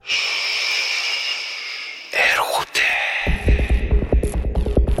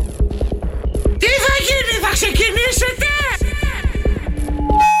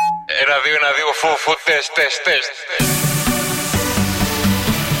φούφου, τεστ.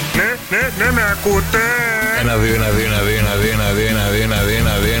 Ναι, με ακούτε. 1-2.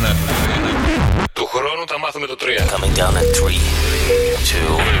 Του χρόνου θα μάθουμε το 3. Coming down at 3,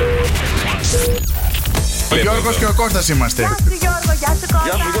 2, 1. Ο Γιώργος και ο Κώστας είμαστε. Γεια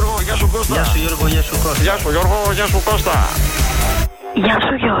σου Γιώργο, γεια σου Κώστα. Γεια σου Γιώργο, γεια σου Κώστα. Γεια σου Γιώργο, γεια σου Κώστα. Γεια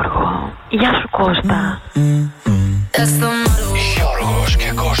σου Γιώργο, γεια σου Κώστα. Γεια σου Γιώργο, γεια σου Κώστα. Γιώργος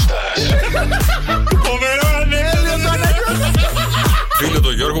και Κώστας. Φίλο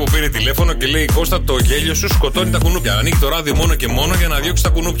τον Γιώργο που πήρε τηλέφωνο και λέει: Κώστα, το γέλιο σου σκοτώνει τα κουνούπια. Ανοίγει το ράδιο μόνο και μόνο για να διώξει τα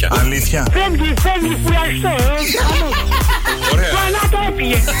κουνούπια. Αλήθεια. Φεύγει, φυλαχτό. Ωραία. Καλά το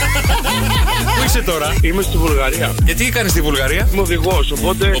έπιε. Πού είσαι τώρα? Είμαι στη Βουλγαρία. Γιατί έκανε στη Βουλγαρία? Είμαι οδηγός,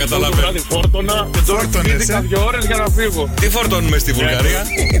 οπότε Καταλαβαίνω. το βράδυ φόρτωνα και τώρα κλείθηκα 2 ώρες για να φύγω. Τι φορτώνουμε στη Βουλγαρία?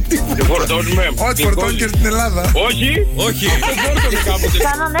 Τι φορτώνουμε? Ό,τι φορτώνει και στην Ελλάδα. Όχι, δεν φόρτωνε κάποτε.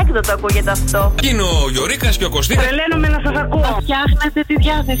 Σαν ανέκδοτο ακούγεται αυτό. Είναι ο Γιωρίκας και ο Κωστίνας. Τρελαίνομαι να σας ακούω. Φτιάχνετε τη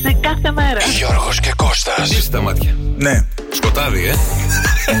διάθεση κάθε μέρα. Γιώργος και Κώστας. Κλείστε τα μάτια. Ναι. Σκοτάδι,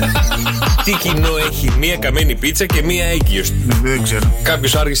 Τι κοινό έχει μία καμένη πίτσα και μία έγκυος? Δεν ξέρω.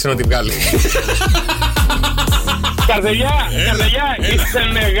 Κάποιος άργησε να τη βγάλει. Καρδελιά, είστε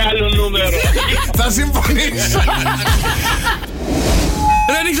μεγάλο νούμερο. Θα συμφωνήσω.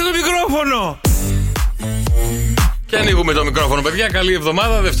 Δεν ανοίξτε το μικρόφωνο! Και ανοίγουμε το μικρόφωνο, παιδιά. Καλή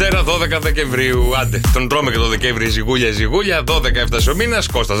εβδομάδα, Δευτέρα 12 Δεκεμβρίου. Άντε, τον τρώμε και το Δεκέμβρη, ζυγούλια. 12 έφτασε ο μήνας.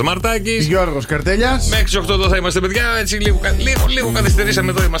 Κώστας Μαρτάκης. Γιώργος Καρτέλιας. Μέχρι τις 8 εδώ θα είμαστε, παιδιά. Έτσι λίγο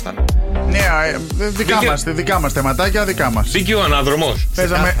καθυστερήσαμε, εδώ ήμασταν. Ναι, δικά μας θεματάκια, δικά μας. Μπήκε ο ανάδρομος.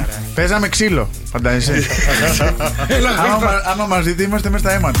 Παίζαμε ξύλο, φαντάζεσαι. Άμα μας δείτε, είμαστε μες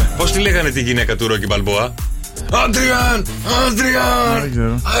στα αίματα. Πώς τη λέγανε τη γυναίκα του Ρόκι Μπαλμπόα? Άντριαν! Δεν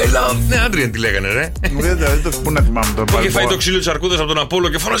ξέρω. I love. Ναι, Άντριαν τη λέγανε, ρε. Πού να θυμάμαι τώρα. Που είχε φάει το ξύλο της αρκούδας από τον Απόλλω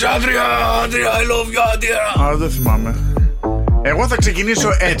και φώνασε Άντριαν! I love you, Άντριαν! Α, δεν θυμάμαι. Εγώ θα ξεκινήσω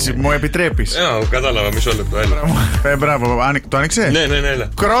έτσι, μου επιτρέπεις. Κατάλαβα, μισό λεπτό, έλα. Μπράβο, το άνοιξε. Ναι, έλα.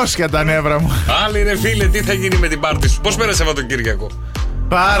 Κρόσια τα νεύρα μου. Άλλη ρε φίλε, τι θα γίνει με την πάρτι σου? Πώς πέρασε Σαββατοκύριακο?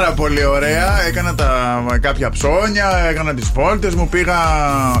 Πάρα πολύ ωραία. Έκανα κάποια ψώνια, έκανα τις βόλτες μου. Πήγα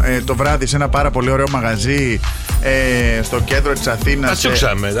το βράδυ σε ένα πάρα πολύ ωραίο μαγαζί στο κέντρο της Αθήνας.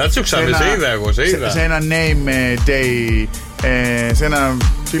 Τα τσουξάμε, σε είδα εγώ, σε είδα. Σε ένα name day, σε ένα,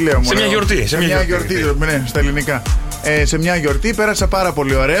 τι λέω, σε μια γιορτή. Σε μια γιορτή, ναι, στα ελληνικά. Σε μια γιορτή πέρασα πάρα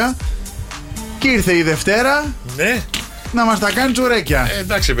πολύ ωραία. Και ήρθε η Δευτέρα. Ναι. Να μας τα κάνει τσουρέκια.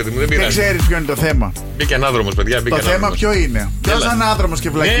 Εντάξει, παιδί μου, δεν πειράζει. Δεν ξέρεις ποιο είναι το θέμα. Μπήκε ανάδρομος, παιδιά. Το θέμα ποιο είναι? Ποιος ανάδρομος και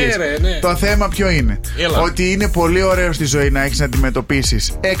βλακής? Ναι. Το θέμα ποιο είναι? Ότι είναι πολύ ωραίο στη ζωή να έχεις να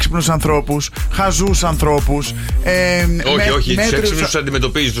αντιμετωπίσεις έξυπνους ανθρώπους, χαζούς ανθρώπους. Όχι. Τους έξυπνους τους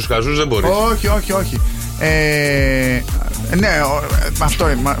αντιμετωπίζεις, τους χαζούς δεν μπορείς. Όχι. Ναι, αυτό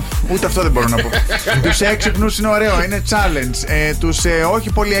είναι. Ούτε αυτό δεν μπορώ να πω. Τους έξυπνους είναι ωραίο, είναι challenge. Τους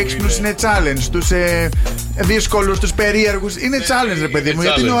όχι πολύ έξυπνους είναι challenge. Τους δύσκολους, τους περίεργους είναι challenge, ρε παιδί μου,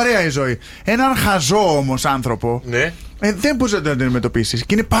 γιατί είναι ωραία η ζωή. Έναν χαζό όμως άνθρωπο, ναι, δεν μπορείς να τον αντιμετωπίσεις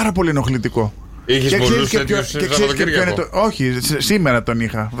και είναι πάρα πολύ ενοχλητικό. Είχες πολλούς τέτοιους Σαββατοκύριακο? Όχι, σήμερα τον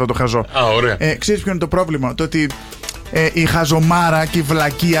είχα αυτό το χαζό. Ωραία. Ξέρεις ποιο είναι το πρόβλημα? Το ότι η χαζομάρα και η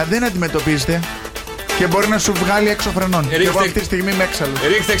βλακεία δεν αντιμετωπίζεται και μπορεί να σου βγάλει έξω φρενών. Και εγώ αυτή τη στιγμή είμαι έξαλλος.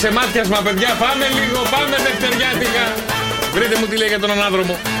 Ρίχτε ξεμάτιασμα, παιδιά, πάμε λίγο, πάμε δευτεριάτικα. Βρείτε μου τι λέει για τον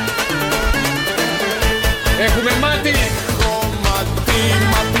ανάδρομο. Έχουμε μάτι. Έχω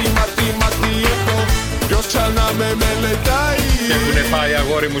μάτι έχω. Ποιος ξανά με μελετάει? Σε έχουνε φάει,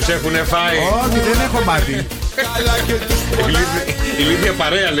 αγόρι μου, σε έχουνε φάει. Όχι, δεν έχω μάτι. Η Λίδια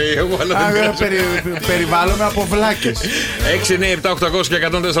παρέα λέει, εγώ αλλά δεν περιβάλλομαι από βλάκες. 6, 9, 7, 800 και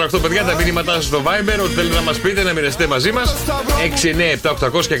 148, παιδιά, τα μήνυματά σας στο Viber, ό,τι θέλετε να μας πείτε, να μοιραστείτε μαζί μας. 6, 9, 7,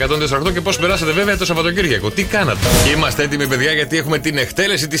 800 και 148 και πώς περάσατε βέβαια το Σαββατοκύριακο. Τι κάνατε? Και είμαστε έτοιμοι, παιδιά, γιατί έχουμε την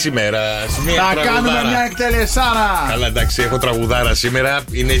εκτέλεση της ημέρας. Θα κάνουμε μια εκτελεσάρα. Καλά, εντάξει, έχω τραγουδάρα σήμερα.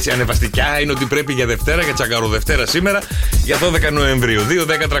 Είναι έτσι ανεβαστικά, είναι ότι πρέπει για Δευτέρα, για Τσαγκαροδευτέρα σήμερα, για 12 Νοεμβρίου. 2,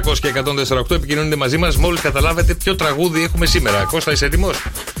 10, 300 και 148 επικοινωνείτε μαζί μας μόλις καταλάβετε ποιο τραγούδι έχουμε σήμερα. Κώστα, είσαι έτοιμος?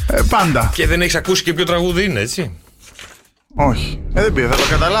 Πάντα. Και δεν έχεις ακούσει και ποιο τραγούδι είναι, έτσι? Όχι. Δεν πειράζει, θα το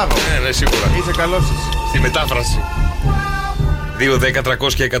καταλάβω. Ναι, σίγουρα. Είσαι καλός. Στη μετάφραση. 2, 10,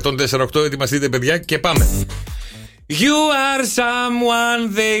 300 και 148 ετοιμαστείτε, παιδιά, και πάμε. You are someone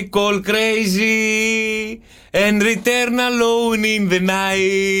they call crazy and return alone in the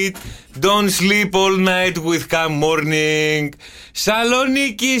night. Don't sleep all night with come morning.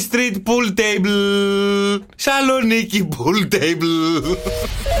 Saloniki street pool table. Saloniki pool table.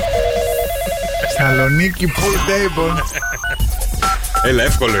 Saloniki pool table. Έλα,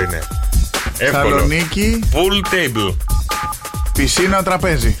 εύκολο είναι. Saloniki pool table. πισίνα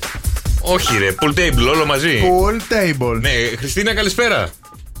τραπέζι. Όχι, ρε, pool table, όλο μαζί. Pool table. Ναι, Χριστίνα, καλησπέρα.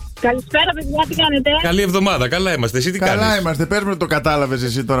 Καλησπέρα, παιδιά, τι κάνετε? Καλή εβδομάδα, καλά είμαστε. Εσύ τι κάνεις? Καλά είμαστε. Πες μου, το κατάλαβες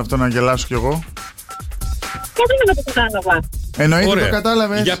εσύ τώρα αυτό να γελάσω κι εγώ? Πώς δεν το κατάλαβα? Εννοείται το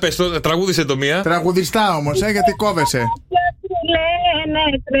κατάλαβες. Για πες το, τραγούδισε το μία. Τραγουδιστά όμως, γιατί κόβεσαι.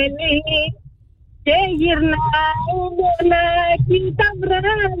 Λένε τρελή και γυρνάω μονάχη τα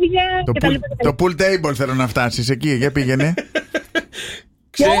βράδια. Το pool table θέλω να φτάσεις εκεί, για πήγαινε.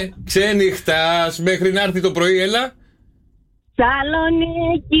 Ξενυχτάς μέχρι να έρθει το πρωί, έλα.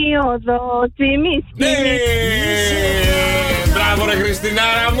 Σαλονίκη οδό Τσιμισκή. Ναι! Μπράβο ρε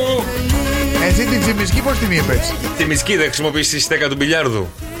Χριστινάρα μου. Εσύ την Τσιμισκή πώς την είπες? Τσιμισκή δεν χρησιμοποιήσεις τη στέκα του μπιλιάρδου.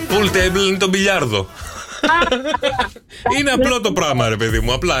 Pool table είναι το μπιλιάρδο. Είναι απλό το πράγμα, ρε παιδί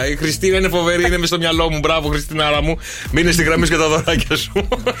μου. Απλά η Χριστίνα είναι φοβερή, είναι μες στο μυαλό μου. Μπράβο, Χριστινάρα μου. Μείνε στη γραμμή και τα δωράκια σου.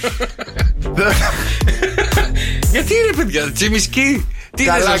 Γιατί ρε παιδιά, Τσιμισκή. Τι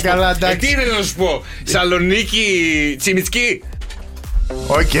καλά, εντάξει. Τι είναι να σου πω, Σαλονίκη, Τσιμισκή.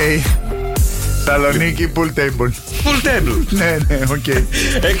 Οκ. Σαλονίκη, pool table. Pool table. Ναι, οκ.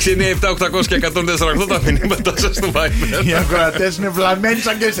 6, 9, 7, 800 και 148 τα μηνύματα σας στο Viber. Οι ακροατές είναι βλαμμένοι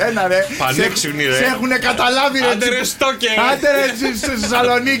σαν και εσένα, ρε. Πανέξυπνοι, ρε. Σε έχουνε καταλάβει, ρε. Άντε ρε στόκε. Άντε ρε, στη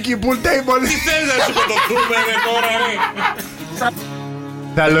Σαλονίκη, pool table. Τι θες να σου κοτοθούμε, ρε, τώρα, ρε.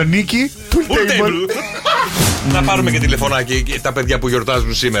 Σαλονίκη, pool table. Να πάρουμε και τηλεφωνάκι τα παιδιά που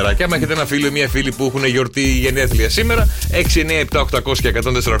γιορτάζουν σήμερα. Και άμα έχετε ένα φίλο ή μια φίλη που έχουν γιορτή γενέθλια σήμερα, 6, 9, 7, 800 και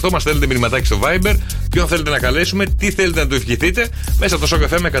 148, μας στέλνετε μηνυματάκι στο Viber. Ποιον θέλετε να καλέσουμε, τι θέλετε να του ευχηθείτε, μέσα από το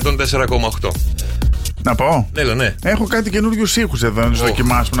Shock FM 104,8. Να πω. Έλα, ναι. Έχω κάτι καινούριους ήχους εδώ να τους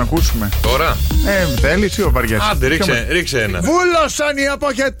δοκιμάσουμε, να ακούσουμε. Τώρα. Θέλεις ή ο βαριάς? Άντε, ρίξε ένα. Βούλωσαν οι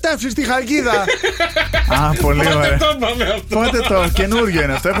αποχετεύσεις στη Χαλκίδα. Α, πολύ ωραία. Πότε το καινούριο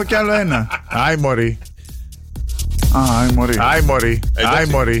είναι αυτό, έχω κι άλλο ένα. Άι μωρή. Άι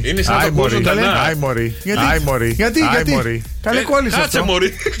μωρή. Είναι σαν να το ακούς ζωντανά. Άι μωρή. Γιατί. Καλέ κόλλησε αυτό. Κάτσε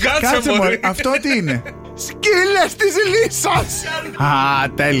μωρή. Κάτσε μωρή. Αυτό τι είναι? Σκύλες της Λύσας. Α,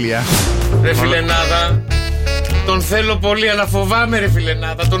 τέλεια. Ρε φιλενάδα, τον θέλω πολύ αλλά φοβάμαι, ρε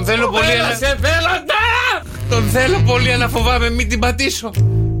φιλενάδα. Τον θέλω πολύ αλλά σε θέλω. Τον θέλω πολύ αλλά φοβάμαι, μην την πατήσω.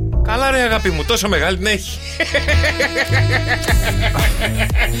 Καλά ρε αγάπη μου, τόσο μεγάλη την έχει.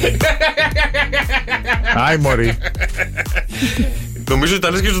 Άι μωρή. Νομίζω ότι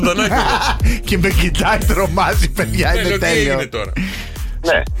τα λες και ζωντανά. Και με κοιτάει, τρομάζει, παιδιά, είναι τέλειο. Τι τώρα?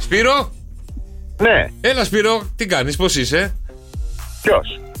 Ναι. Σπύρο. Ναι. Έλα Σπύρο, τι κάνεις, πώς είσαι?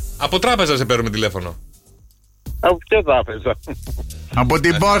 Ποιος? Από τράπεζα σε παίρνουμε τηλέφωνο. Από ποια τράπεζα? Από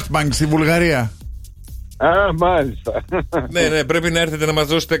την Postbank στη Βουλγαρία. Α, μάλιστα. Ναι, πρέπει να έρθετε να μας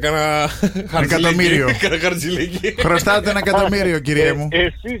δώσετε κανένα εκατομμύριο. χαρτζηλίκι. Χρωστάτε 1 εκατομμύριο, κύριε μου.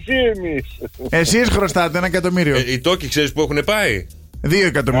 Εσείς ή εμείς? Εσείς χρωστάτε 1 εκατομμύριο. Οι τόκοι ξέρεις που έχουν πάει? 2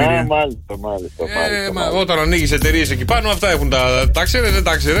 εκατομμύρια. Α, μάλιστα. Όταν ανοίγεις εταιρείες εκεί πάνω, αυτά έχουν τα ξέρεις, δεν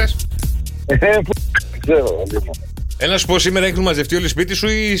τα ξέρεις? Ξέρω, λοιπόν. Έλα να σου πω, σήμερα έχουν μαζευτεί όλοι σπίτι σου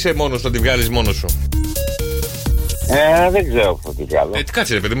ή είσαι μόνος, θα τη βγάλεις μόνος σου? Δεν ξέρω πώς τη βγάλω. Τι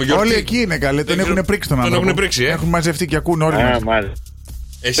κάτσε ρε παιδί μου, γιορτή. Όλοι εκεί είναι καλέ, τον έχουν πρίξει τον άνθρωπο. Τον έχουν πρίξει, Έχουν μαζευτεί και ακούν όλοι μας. Μάλιστα.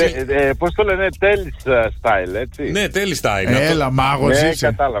 Εσύ. Πώς το λένε, τέλης style, έτσι? Ναι, τέλει style. Έλα, μάγος Ναι, είσαι.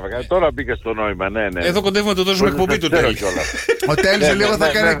 κατάλαβα. Τώρα μπήκα στο νόημα, ναι. Εδώ κοντεύουμε να το δώσουμε εκπομπή του τέλει. Ο Τέλης σε λίγο θα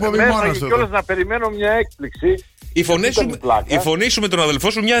κάνει εκπομπή μόνος του. Κιόλας να περιμένω μια έκπληξη. Η φωνή σου με τον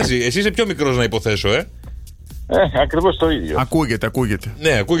αδελφό σου μοιάζει. Εσύ είσαι πιο μικρός να υποθέσω, Ακριβώς το ίδιο. Ακούγεται.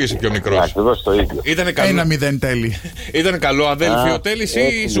 Ναι, ακούγεσαι πιο μικρός. Ακριβώς το ίδιο. Ήτανε καλό. 1-0 Τέλη. Ήταν καλό αδέλφι ο Τέλης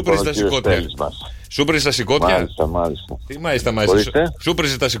ή σου πρίζε τα σηκώτια? Σου πρίζε τα σηκώτια? Μάλιστα. Τι μάλιστα. Σου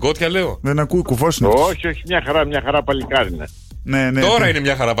πρίζε τα σηκώτια, λέω. Δεν ακούει, κουφός είναι. Όχι, μια χαρά παλικάρι είναι. Ναι. Τώρα είναι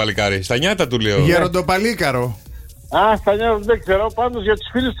μια χαρά παλικάρι. Στα νιάτα του λέω. Γεροντοπαλίκαρο. Στα νιάτα δεν ξέρω. Πάντως για τους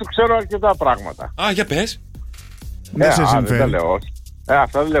φίλους του ξέρω αρκετά πράγματα. Α, για πες. Δεν σε Δεν τα συμφέρει. λέω, όχι.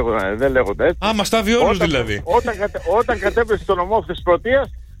 Αυτά δεν λέγονται έτσι. Α, μας τα βγει όλους δηλαδή. Όταν κατέβεις στο νομό της Πρωτείας,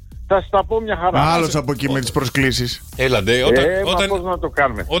 θα σου τα πω μια χαρά. Άλλος από εκεί με τις προσκλήσεις. Έλαντε, πώς να το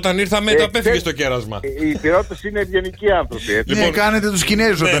κάνουμε. όταν ήρθαμε το απέφυγε στο κέρασμα. Οι πυρώτες είναι ευγενικοί άνθρωποι. Έτσι. Ναι, κάνετε τους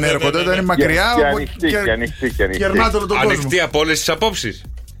Κινέζους όταν έρχονται, όταν είναι μακριά. Και ανοιχτή. Κερνάτε όλο τον κόσμο. Ανοιχτή από όλες τις απόψεις.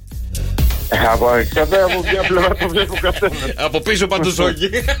 Από ποια πλευρά το βλέπω καθένα. Από πίσω πάντως όχι.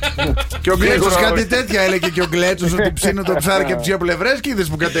 Και ο Γκλέτσος κάτι τέτοια έλεγε και ο Γκλέτσος ότι ψήνω το ψάρι και από τις δύο πλευρές και είδες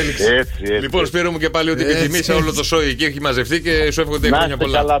που κατέληξε. Έτσι. Λοιπόν, Σπύρο μου και πάλι ότι επιθυμήσα όλο το σόι εκεί έχει μαζευτεί και σου εύχονται χρόνια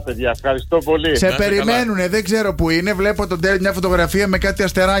πολλά. Καλά, παιδιά, ευχαριστώ πολύ. Σε περιμένουνε, δεν ξέρω που είναι. Βλέπω τον Τέλη μια φωτογραφία με κάτι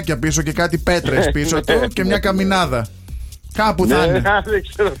αστεράκια πίσω και κάτι πέτρες πίσω του και μια καμινάδα. Κάπου θα είναι.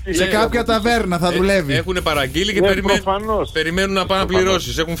 Σε κάποια ταβέρνα θα δουλεύει. Έχουν παραγγείλει και περιμένουν να πάνε να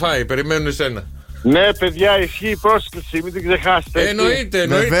πληρώσεις. Έχουν φάει, περιμένουν εσένα. Ναι, παιδιά, ισχύει η πρόσκληση, μην την ξεχάσετε. έτσι. Εννοείται.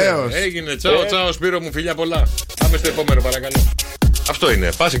 Βεβαίως. Έγινε. Τσάω, Σπύρο μου, φιλιά πολλά. Πάμε στο επόμενο, παρακαλώ. Αυτό είναι.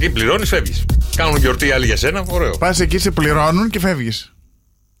 Πας εκεί, πληρώνεις, φεύγεις. Κάνουν γιορτή άλλοι για σένα, ωραίο. Πας εκεί, σε πληρώνουν και φεύγεις.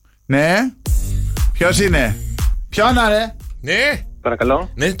 Ναι. Ποιος είναι? Ποιον ρε? Ναι.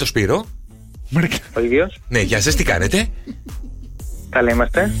 Παρακαλώ. Ναι, το Σπύρο. Ο ίδιος. Ναι, γεια σας, τι κάνετε? Καλά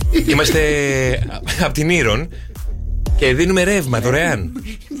είμαστε. Είμαστε από την Ήρων και δίνουμε ρεύμα δωρεάν.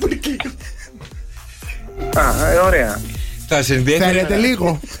 Ωραία. Θα σε ενδιαφέρει Θέλετε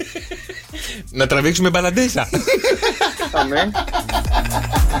λίγο? να τραβήξουμε μπαλαντέσα. Πάμε.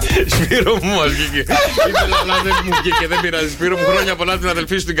 Σπύρο μου, μας βγήκε. Ήθελα, αλλά δεν μου βγήκε, δεν πειράζει. Σπύρο μου, χρόνια πολλά την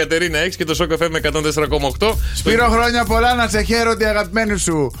αδελφή σου την Κατερίνα 6 και το Σοκ FM με 104,8. Σπύρο, χρόνια πολλά να σε χαίρονται οι αγαπημένοι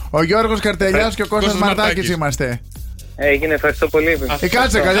σου. Ο Γιώργος Καρτελιάς και ο Κώστας Μαρτάκης είμαστε. Έγινε, ευχαριστώ πολύ.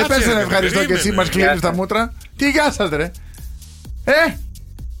 Κάτσε καλέ, πες ρε, να ευχαριστώ και εσύ, περίμενε. μας κλείνεις τα μούτρα. Τι γεια σας ρε?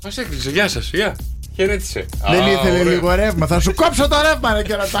 Μας έκλεισε, γεια σας, γεια. Χαιρέτησε. Δεν Α, ήθελε ωραία. λίγο ρεύμα, θα σου κόψω το ρεύμα ρε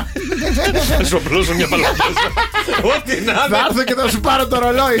κερατά. Θα σου απλώσω μια παλαβέσα. Ό,τι να Θα είναι. έρθω και θα σου πάρω το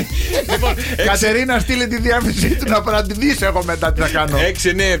ρολόι. Λοιπόν, Κατερίνα, στείλε τη διεύθυνσή του να τη δεις εγώ μετά τι θα κάνω. 6,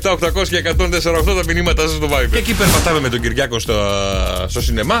 9, 7, 800 και 148 τα μηνύματά σας στο Viber. Και εκεί περπατάμε με τον Κυριάκο στο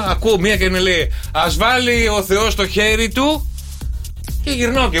σινεμά. Ακούω μία και λέει: ας βάλει ο Θεός το χέρι του. Και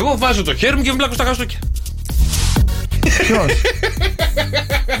γυρνάω κι εγώ, βάζω το χέρι μου και με μπλάκω στα χαστούκια. Ποιος?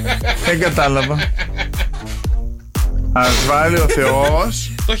 Δεν κατάλαβα. Ας βάλει ο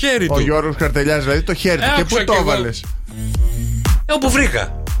Θεός. Το χέρι Ο του. Γιώργος Καρτελιάς δηλαδή το χέρι του. Και Άκουσα πού το κι εγώ. έβαλες? Όπου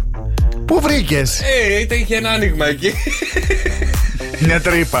βρήκα. Πού βρήκες? Είχε ένα άνοιγμα εκεί. Μια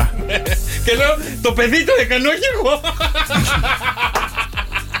τρύπα. Και λέω: το παιδί το έκανε, όχι εγώ.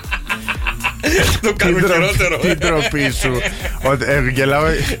 Το κάνω χειρότερο. Την τροπή σου. Γελάω.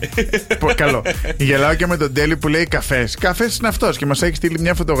 Καλό. Γελάω και με τον Τέλη που λέει καφές. Καφές είναι αυτός και μας έχει στείλει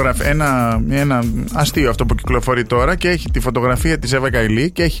μια φωτογραφία. Ένα αστείο αυτό που κυκλοφορεί τώρα και έχει τη φωτογραφία της Εύα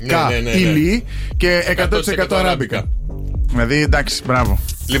Καηλή και έχει Καηλή και 100% αράμπικα. Δηλαδή εντάξει, μπράβο.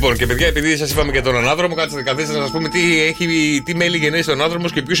 Λοιπόν, και παιδιά, επειδή σας είπαμε και τον ανάδρομο, καθίστε να σας πούμε τι μέλη γεννήσει τον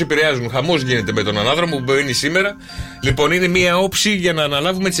ανάδρομος και ποιους επηρεάζουν. Χαμός γίνεται με τον ανάδρομο που μπαίνει σήμερα. Λοιπόν, είναι μια όψη για να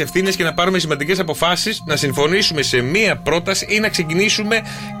αναλάβουμε τις ευθύνες και να πάρουμε σημαντικές αποφάσεις, να συμφωνήσουμε σε μια πρόταση ή να ξεκινήσουμε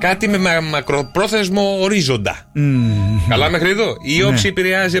κάτι με μακροπρόθεσμο ορίζοντα. Καλά μέχρι εδώ. Η όψη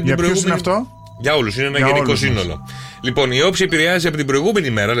επηρεάζει από την προηγούμενη. Ποιος είναι αυτό? Για όλους, είναι ένα γενικό σύνολο. Λοιπόν, η όψη επηρεάζει από την προηγούμενη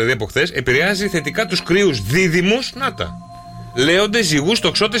μέρα, δηλαδή από χθες, επηρεάζει θετικά τους κρύους δίδυμους. Να τα. Λέοντες, ζυγούς,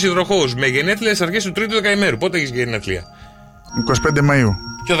 τοξότες, υδροχόους. Με γενέθλια στις αρχές του τρίτου δεκαημέρου. Πότε έχεις γενέθλια? 25 Μαΐου.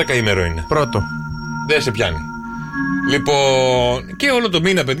 Ποιο δεκαήμερο είναι? Πρώτο. Δεν σε πιάνει. Λοιπόν, και όλο το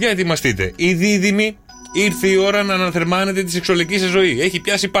μήνα, παιδιά, ετοιμαστείτε. Οι δίδυμοι, ήρθε η ώρα να αναθερμάνετε τη σεξουαλική σας ζωή. Έχει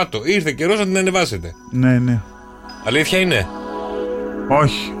πιάσει πάτο. Ήρθε καιρός να την ανεβάσετε. Ναι. Αλήθεια είναι?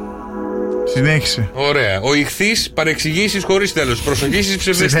 Όχι. Συνέχισε. Ωραία. Ο ιχθύς, παρεξηγήσεις χωρίς τέλος. Προσοχή στις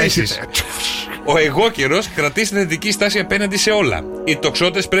ψευδαισθήσεις. Ο εγώκερος, κρατήστε θετική στάση απέναντι σε όλα. Οι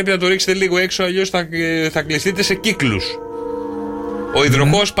τοξότες πρέπει να το ρίξετε λίγο έξω, αλλιώς θα κλειστείτε σε κύκλους. Ο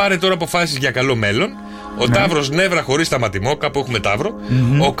υδροχόος, πάρε τώρα αποφάσεις για καλό μέλλον. Ο ταύρος, νεύρα χωρίς σταματημό, κάπου έχουμε ταύρο.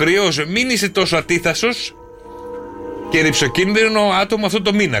 Ο κρυός, μην είσαι τόσο ατίθασος και ρυψοκίνδυνο άτομο αυτό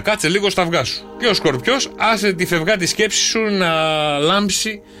το μήνα. Κάτσε λίγο στα αυγά σου. Και ο σκορπιός, άσε τη φευγά τη σκέψη σου να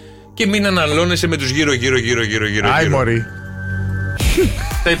λάμψει και μην αναλώνεσαι με τους γύρω. Άι μωρή.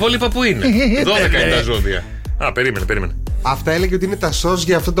 Τα υπόλοιπα που είναι? 12 είναι τα ζώδια. Α, περίμενε. Αυτά έλεγε ότι είναι τα σως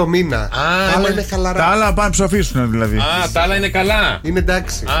για αυτό το μήνα. Τα άλλα είναι χαλαρά. Τα άλλα πάνε ψοφήσουν δηλαδή. Α, τα άλλα είναι καλά. Είναι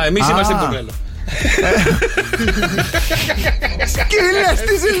εντάξει. Α, εμείς είμαστε που θέλω. Σκύλες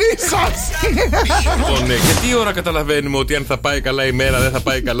της λύσας. Λοιπόν, ναι, και τι ώρα καταλαβαίνουμε ότι αν θα πάει καλά η μέρα, δεν θα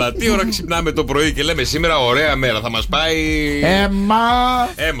πάει καλά? Τι ώρα ξυπνάμε το πρωί και λέμε σήμερα ωραία μέρα, θα μας πάει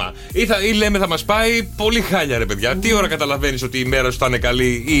αίμα. Ή λέμε θα μας πάει πολύ χάλια, ρε παιδιά. Τι ώρα καταλαβαίνεις ότι η μέρα σου θα είναι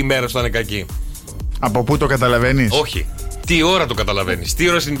καλή ή η μέρα σου θα είναι κακή? Από πού το καταλαβαίνεις? Όχι. Τι ώρα το καταλαβαίνεις? Τι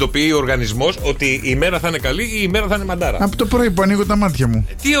ώρα συνειδητοποιεί ο οργανισμός ότι η μέρα θα είναι καλή ή η μέρα θα είναι μαντάρα? Από το πρωί που ανοίγω τα μάτια μου.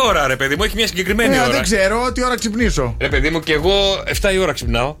 Τι ώρα, ρε παιδί μου, έχει μια συγκεκριμένη ώρα. Δεν ξέρω τι ώρα ξυπνήσω. Ρε παιδί μου, και εγώ 7 η ώρα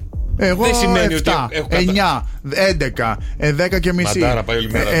ξυπνάω. Εγώ δεν σημαίνει 7, ότι έχω 9, 11, 10 και μισή. Μαντάρα, πάει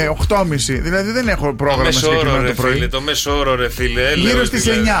όλη μέρα. 8.30. Δηλαδή δεν έχω πρόγραμμα συγκεκριμένο το πρωί. Το μέσο όρο, ρε φίλε. Γύρω στις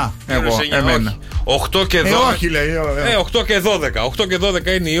 9. Εγώ, εμένα. 8 και 12. Όχι, λέει. 8 και 12. 8 και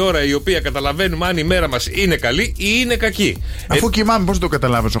 12 είναι η ώρα η οποία καταλαβαίνουμε αν η μέρα μας είναι καλή ή είναι κακή. Αφού κοιμάμαι, πώς το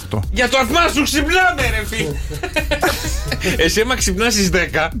καταλάβεις 8? Για το αθμά σου ξυπνάμε, ρε φίλε. Εσύ, άμα ξυπνάς στις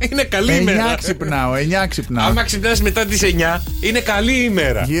 10, είναι καλή ημέρα. 9 ξυπνάω. Άμα ξυπνάς μετά τις 9, είναι καλή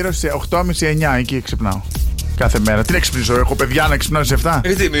ημέρα. Γύρω σε 8.30-9 εκεί ξυπνάω. κάθε μέρα. Τι να ξυπνήσω, έχω παιδιά να ξυπνάω σε 7.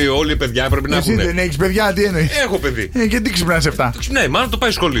 Γιατί όλοι οι παιδιά πρέπει να έχουν. Εσύ δεν έχει παιδιά, τι εννοεί. Έχω παιδί. Γιατί ξυπνά σε 7. Ναι, μάλλον το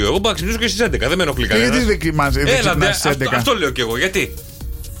πάει σχολείο. Εγώ μπορώ να ξυπνήσω και στις 11. Δεν με ενοχλεί κανένας. Γιατί δεν ξυπνά στι 11. Αυτό λέω κι εγώ. Γιατί.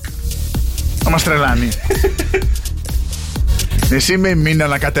 Θα μας τρελάνει. Εσύ μην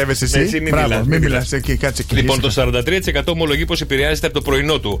ανακατεύεσαι εσύ. Εσύ μην μιλάς. Εκεί, κάτσε εκεί. Λοιπόν, το 43% ομολογεί πως επηρεάζεται από το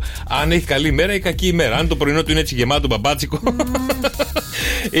πρωινό του. Αν έχει καλή μέρα ή κακή ημέρα. Αν το πρωινό του είναι έτσι γεμάτο μπαμπάτσικο.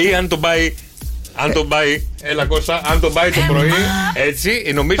 Ή αν τον πάει. Αν τον πάει, έλα Κώστα, αν τον πάει το πρωί,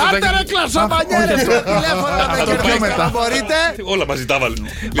 έτσι, νομίζω ότι. Πάτε ρε κλασσαμπανιέρες, τηλέφωνα με κερδίσει μετά. Μπορείτε. Όλα μαζί τα βάλουν.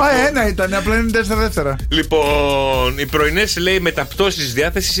 Ένα ήταν, απλά είναι 4 δεύτερα. Λοιπόν, οι πρωινές λέει μεταπτώσεις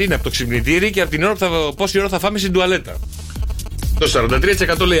διάθεσης είναι από το ξυπνητήρι και από την ώρα πόση ώρα θα φάμε στην τουαλέτα. Το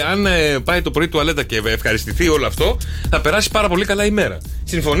 43% λέει αν πάει το πρωί τουαλέτα και ευχαριστηθεί όλο αυτό, θα περάσει πάρα πολύ καλά η μέρα.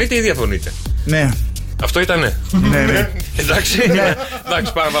 Συμφωνείτε ή διαφωνείτε? Ναι. Αυτό ήτανε. Ναι. Εντάξει,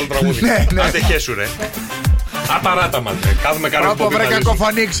 εντάξει, πάμε να βάλω τραγούδι. Άντε χέσου ρε. Απαράτα μας ρε. Κάθομαι κάνω εκπομπή μαζί σου. Όπου βρε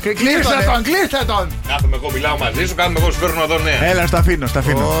κακοφωνίξ. Κλείστε τον. Κάθομαι εγώ, μιλάω μαζί σου, κάθομαι εγώ, σου φέρνω εδώ νέα. Έλα, στα αφήνω. Ω,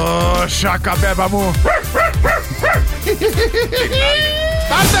 σάκα μπέμπα μου.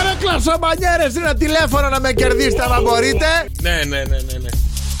 Πάτε ρε κλασσαμπανιέρες, είναι τηλέφωνο να με κερδίσετε άμα μπορείτε. Ναι.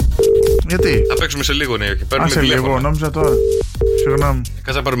 Γιατί? Θα παίξουμε σε λίγο, ναι, όχι. Α, σε λίγο, νόμιζα τώρα. Συγγνώμη.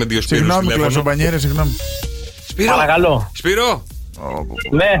 Κάτσε να πάρουμε 2 Σπύρους. Συγγνώμη, κλασσαμπανιέρες, συγγνώμη. Σπύρο. Παρακαλώ. Σπύρο.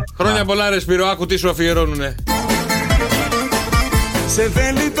 Ναι. Χρόνια πολλά ρε Σπύρο, άκου τι σου αφιερώνουνε. Σε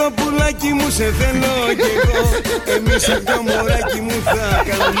θέλει το πουλάκι μου, σε θέλω κι εγώ. Εμείς σε δυο μωράκι μου θα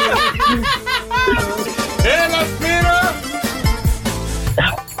κάνουμε. Έλα Σπύρο.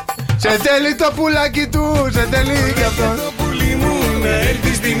 Σε θέλει το πουλάκι του, σε θέλει κι αυτό. Το πουλί μου να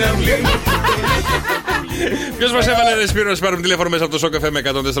έρθει στην αυλή μου. Ποιος μας έβαλε ρε Σπύρο να σε πάρουμε τηλέφωνο μέσα από το Shock FM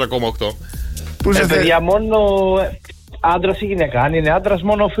 104,8? Πού σε θέλει? Παιδιά, μόνο άντρας ή γυναίκα. Αν είναι άντρας,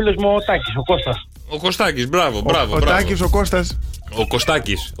 μόνο ο φίλος μου ο Τάκης, ο Κώστας. Ο Κωστάκης, μπράβο. Ο Τάκης, ο Κώστας. Ο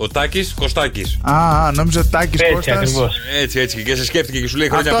Κωστάκης. Ο Τάκης, Κωστάκης. Α, νόμιζα Τάκης Κώστας. Έτσι. Και σε σκέφτηκε και σου λέει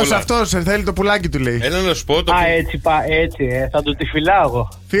χρόνια πολλά. Αυτός, θέλει το πουλάκι του λέει. Έλα να σου πω το. Έτσι, θα του τη φυλάω εγώ.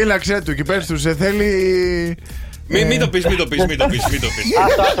 Φύλαξε του και πες του, σε θέλει. Μην το πεις. Άστο,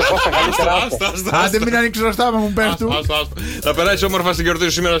 Κώστα, καλύτερα. Άντε μην ανοίξεις ρωστά μου, πες του. Θα περάσεις όμορφα στην γιορτή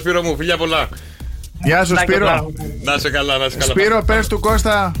σου σήμερα, Σπύρο μου. Φιλιά πολλά. Γεια σου Σπύρο. Να σε καλά. Σπύρο, πες του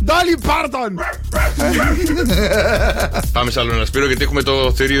Κώστα. Ντόλι Πάρτον. Πάμε σε άλλο ένα Σπύρο, γιατί έχουμε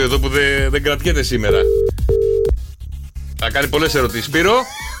το θηρίο εδώ που δεν κρατιέται σήμερα. Θα κάνει πολλές ερωτήσεις. Σπύρο.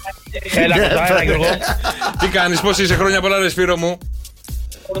 Έλα, Γιώργο. Τι κάνεις, πώς είσαι? Χρόνια πολλά ρε Σπύρο μου.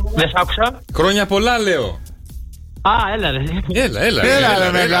 Δεν σ' άκουσα. Χρόνια πολλά λέω. Έλα ρε. Έλα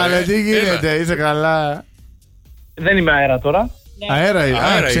ρε μεγάλε, τι γίνεται, είσαι καλά? Δεν είμαι αέρα τώρα. Αέρα,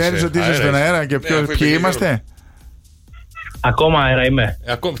 ξέρεις ότι είσαι στον αέρα και ποιοι είμαστε? Ακόμα αέρα είμαι.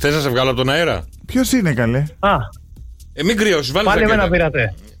 Θες να σε βγάλω από τον αέρα? Ποιος είναι καλέ? Μην κρυώσεις, βάλε πάλι εμένα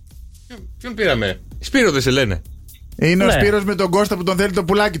πήρατε. Ποιον πήραμε? Σπύρο δεν σε λένε? Είναι ο Σπύρος με τον Κώστα που τον θέλει το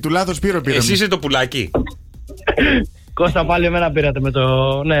πουλάκι του. Λάθος Σπύρο πήραμε. Εσύ είσαι το πουλάκι. Κώστα, πάλι εμένα πήρατε με το.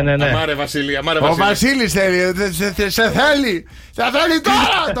 Ναι. Αμάρε Βασίλη. Ο Βασίλης θέλει. Σε θέλει. Θα θέλει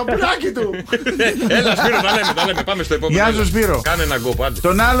τώρα το πουλάκι του. Έλα Σπύρο, τα λέμε. Πάμε στο επόμενο. Γεια σου Σπύρο. Κάνε ένα γκο πάντε.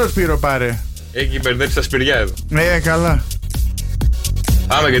 Τον άλλο Σπύρο πάρε. Έχει μπερδέψει τα σπηριά εδώ. Ναι, καλά.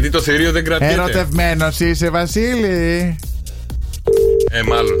 Πάμε, γιατί το θηρίο δεν κρατιέται. Ερωτευμένος είσαι Βασίλη?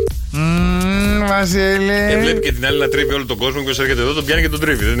 Μάλλον. Βασίλη. Βλέπει και την άλλη να τρίβει όλο τον κόσμο και όσο έρχεται εδώ τον πιάνει και τον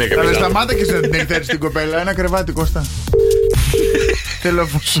τρίβει. Δεν έχει αλλά σταμάτα και στην εκθέτηση την κοπέλα. Ένα κρεβάτι Κώστα. Θέλω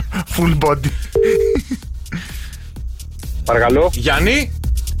full body. Παρακαλώ. Γιάννη.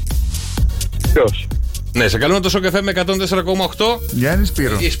 Ποιος? Ναι, σε καλούμε το Shock FM 104,8. Γιάννη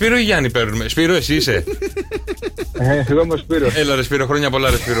Σπύρο. Σπύρο ή Γιάννη παίρνουμε? Σπύρο, εσύ είσαι? Εγώ είμαι ο Σπύρος. Έλα ρε Σπύρο, χρόνια πολλά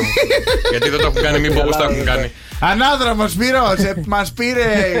ρε Σπύρο μου. Γιατί δεν το έχουν κάνει, μην πω πως το έχουν κάνει. Ανάδρομο Σπύρο, μας πήρε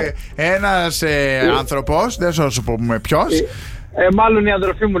ένας άνθρωπος, δεν σου πούμε ποιος. Μάλλον η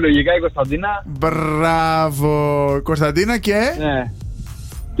αδερφή μου λογικά, η Κωνσταντίνα. Μπράβο, Κωνσταντίνα και... Ναι.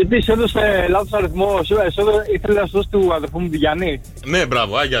 Και τι, σου έδωσε λάθος αριθμό, ήθελε να σου δώσει του αδερφού μου τη Γιάννη. Ναι,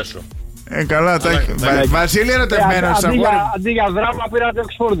 μπράβο, άγια σου. Καλά, Βασίλη ερωτευμένος. Αντί για δράμα πήρατε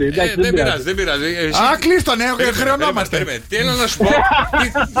Οξφόρδη. Δεν πειράζει. Α, κλείστον, χρεωνόμαστε. Τι έλα να σου πω.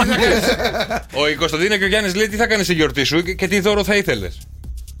 Η Κωνσταντίνα και ο Γιάννης λέει τι θα κάνεις στη γιορτή σου και τι δώρο θα ήθελες.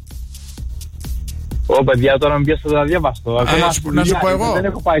 Παιδιά, τώρα με πιάσετε τα διάβαστο. Να σου πω εγώ. Δεν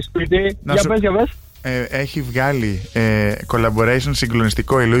έχω πάει σπίτι. Για πες. Έχει βγάλει collaboration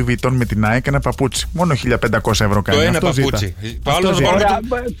συγκλονιστικό η Louis Vuitton με την Nike, ένα παπούτσι. Μόνο 1.500 ευρώ κάνει. Το ένα παπούτσι.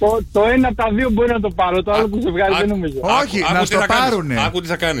 Το ένα από τα δύο μπορεί να το πάρω. Το άλλο που σε βγάλει δεν νομίζω. Όχι, να το πάρουνε. Άκου τι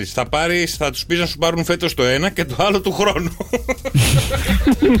θα κάνεις. Θα τους πεις να σου πάρουν φέτος το ένα και το άλλο του χρόνου.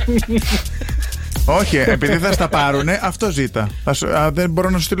 Όχι, επειδή θα στα πάρουνε, αυτό ζήτα. Δεν μπορώ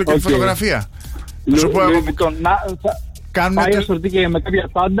να σου στείλω και τη φωτογραφία. Σου πω εγώ. Πάει ασορτή και με κάποια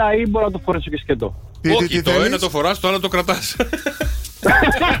πάντα ή μπορώ να το φορέσω και σκέτο? Όχι, το ένα το φοράς, το άλλο το κρατάς.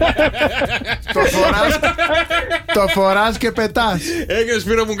 Το φοράς και πετάς. Έγινε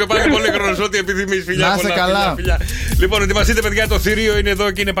Σπύρο μου και πάλι πολύ χρόνος. Ό,τι επιθυμείς, φιλιά. Να είσαι καλά. Λοιπόν, ετοιμαστείτε παιδιά, το θηρίο είναι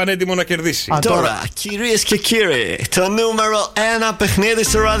εδώ και είναι πανέτοιμο να κερδίσει. Τώρα, κυρίες και κύριοι, το νούμερο 1 παιχνίδι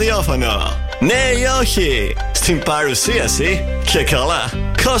στο ραδιόφωνο. Ναι ή όχι? Στην παρουσίαση και καλά,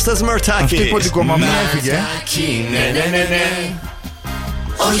 Κώστας Μαρτάκης. Αυτή η ποτικομαμία έφυγε. Ναι.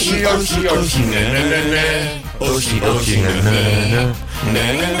 Όχι, όχι, όχι, ναι. Όχι, όχι, ναι.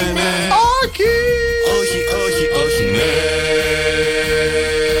 Όχι. Όχι, όχι, όχι, ναι.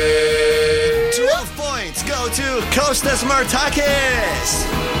 12 points go to Κώστας Μαρτάκης.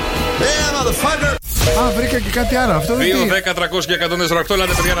 Yeah, motherfucker. Βρήκα και κάτι άλλο. Αυτό δεν 2, 10, 300 και 148.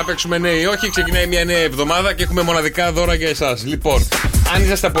 Ελάτε παιδιά να παίξουμε ναι ή όχι. Ξεκινάει μια νέα εβδομάδα και έχουμε μοναδικά δώρα για εσάς. Λοιπόν, αν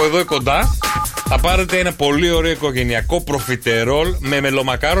είσαστε από εδώ κοντά, θα πάρετε ένα πολύ ωραίο οικογενειακό προφιτερόλ με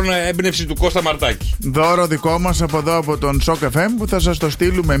μελομακάρονα, έμπνευση του Κώστα Μαρτάκη. Δώρο δικό μας από εδώ από τον Shock FM που θα σας το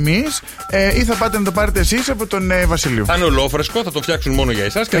στείλουμε εμείς ή θα πάτε να το πάρετε εσείς από τον Βασιλείο. Θα είναι ολόφρεσκο, θα το φτιάξουν μόνο για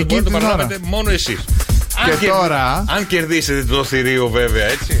εσάς και θα μπορείτε να το πάρετε μόνο εσείς. Και τώρα. Αν κερδίσετε το θηρίο, βέβαια,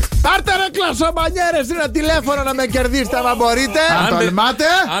 έτσι. Πάρτε ρε κλασσομπανιέρες, ένα τηλέφωνο να με κερδίσετε άμα μπορείτε. Αν τολμάτε.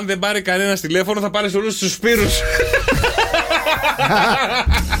 Αν δεν πάρει κανένα τηλέφωνο, θα πάρει όλους τους Σπύρους.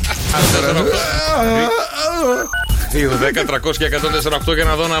 2, 10, 300 και 148 για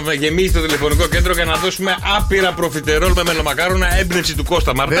να δω να γεμίσει το τηλεφωνικό κέντρο και να δώσουμε άπειρα προφιτερόλ με μελομακάρονα, έμπνευση του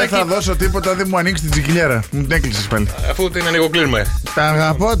Κώστα Μαρτάκη. Δεν θα δώσω τίποτα, δεν μου ανοίξει την τσικιλιέρα. Μου την έκλεισες πάλι. Αφού την ανοιγοκλίνουμε. Τα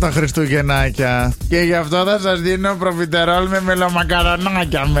αγαπώ τα Χριστουγεννάκια. Και γι' αυτό θα σας δίνω προφιτερόλ με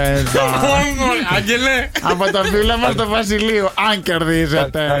μελομακαρονάκια μέσα. Άγγελε! Από το φίλο μας το Βασιλείο, αν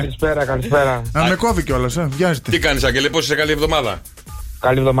κερδίζετε. Καλησπέρα. Να με κόβει κιόλας, βιάζεται. Τι κάνεις, Άγγελε, πώς είσαι, καλή εβδομάδα?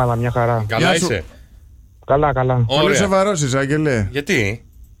 Καλή εβδομάδα, μια χαρά. Καλά είσαι? Καλά. Πολύ σοβαρός είσαι, Άγγελε. Γιατί?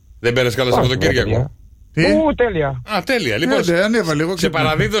 Δεν πέρασε καλά Σαββατοκύριακο? Τέλεια. Α, τέλεια. Λοιπόν, σε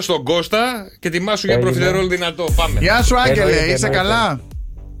παραδίδω στον Κώστα και τιμάσου για προφιτερόλ δυνατό. Πάμε. Γεια σου, Άγγελε, είσαι καλά?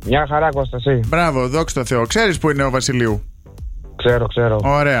 Μια χαρά, Κώστα, εσύ? Μπράβο, δόξα τω Θεώ. Ξέρεις που είναι ο Βασιλείου? Ξέρω.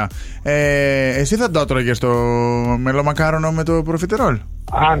 Ωραία. Εσύ θα το έτρωγες το μελομακάρονο με το προφιτερόλ?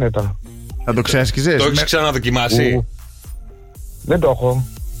 Άνετα. Θα το ξέσκιζες? Το έχεις ξαναδοκιμάσει? Δεν το έχω.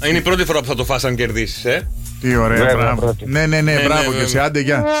 Είναι η πρώτη φορά που θα το φας αν κερδίσεις, Τι ωραία, μπράβο. Ναι, μπράβο και εσύ, άντε,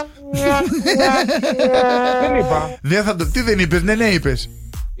 γεια. Δεν είπα. Τι δεν είπες, ναι, είπες?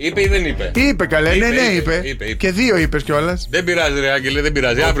 Είπε ή δεν είπε? Είπε καλέ, ναι, είπε. Και 2 είπες κιόλας. Δεν πειράζει, ρε Άγγελε, δεν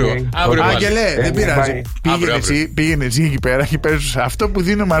πειράζει. Αύριο. Άγγελε, δεν πειράζει. Πήγαινε εσύ εκεί πέρα και πες αυτό που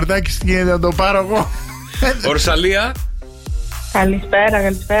δίνει ο Μαρτάκης και να το πάρω εγώ. Ορσαλία.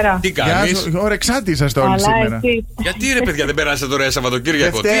 Καλησπέρα. Τι κάνεις? Ωρεξάτη είσαστε όλοι σήμερα. Γιατί ρε παιδιά δεν περάσατε τώρα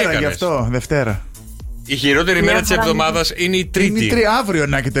Σαββατοκύριακο? Δευτέρα γι' αυτό, Δευτέρα. Η χειρότερη μέρα της εβδομάδας είναι η Τρίτη. Είναι αύριο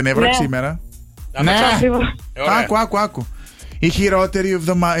να έχετε νεύρα σήμερα. Ναι, άκου. Η χειρότερη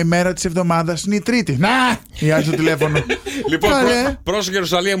ημέρα της εβδομάδας είναι η Τρίτη. Να! Γιάζει το τηλέφωνο. Λοιπόν, πρόσεχε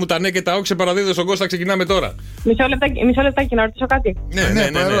Ρωσαλία μου τα ναι και τα όχι, σε παραδίδω στον Κώστα, ξεκινάμε τώρα. Μισό λεπτάκι να ρωτήσω κάτι. Ναι.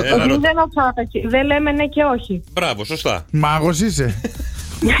 Δεν λέμε ναι και όχι. Μπράβο, σωστά. Μάγος είσαι.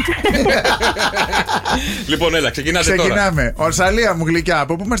 Λοιπόν, έλα, ξεκινάμε. Ορσαλία μου γλυκιά,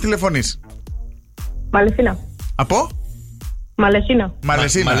 από πού μας τηλεφωνείς? Μαλεσίνα. Από?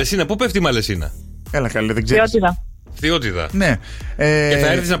 Μαλεσίνα. Πού πέφτει η Μαλεσίνα? Έλα καλή, δεν ξέρεις. Θειότιδα. Ναι. Και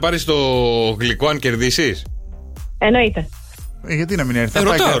θα έρθεις να πάρεις το γλυκό αν κερδίσεις? Εννοείται. Γιατί να μην έρθει?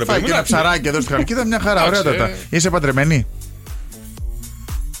 Θα φάει και ένα ψαράκι εδώ στη Χαλκίδα, μια χαρά, ωραιότατα. Είσαι παντρεμένη?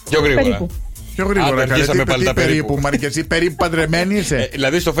 Πιο γρήγορα. Πιο γρήγορα, καλή. Περίπου, Μαρικεσί, περίπου παντρεμένη είσαι?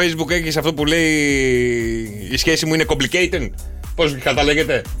 Δηλαδή στο Facebook έχεις αυτό που λέει η σχέση μου είναι complicated. Πώς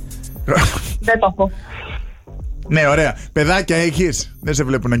καταλέγεται? Δεν το έχω. Ναι, ωραία. Παιδάκια έχεις? Δεν σε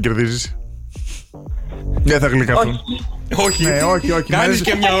βλέπουν να κερδίζεις. Δεν θα γλυκαθούν. Όχι. Όχι. Κάνεις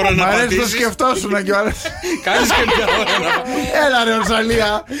και μια ώρα να απαντήσεις. Μ' αρέσει το σκεφτόσουνα κιόλας. Κάνεις και μια ώρα να απαντήσεις. Έλα ρε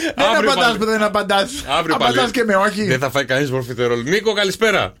Ορσαλία. Δεν απαντάς που δεν απαντάς. Απαντάς και με όχι. Δεν θα φάει κανείς προφιτερόλ. Νίκο,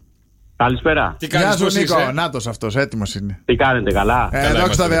 καλησπέρα. Καλησπέρα. Τι κάνεις, πώς Νίκο, είσαι? νάτος αυτός, έτοιμος είναι. Τι κάνετε, καλά?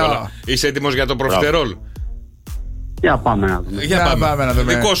 Δόξα τω Θεώ. Είσαι έτοιμος για το προφιτερόλ? Για πάμε να δούμε. Για πάμε να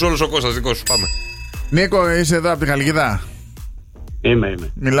δούμε. Δικός σου όλος ο Κώστας, δικός σου, πάμε. Νίκο, είσαι εδώ από τη Χαλκίδα? Είμαι.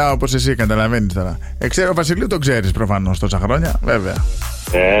 Μιλάω όπως εσύ, καταλαβαίνεις τώρα. Ο Βασιλείου τον ξέρεις προφανώς τόσα χρόνια, βέβαια.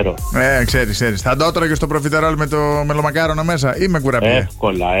 Ξέρω. Ξέρεις. Θα το έτρωγες στο προφιτερόλ με το μελομακάρονο μέσα ή με κουραμπιέ?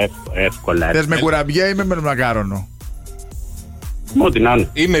 Εύκολα. Θες με κουραμπιέ ή με μελομακάρονο? Ό,τι να είναι.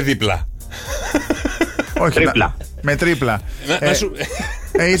 Ή με δίπλα? Όχι, τρίπλα. με τρίπλα.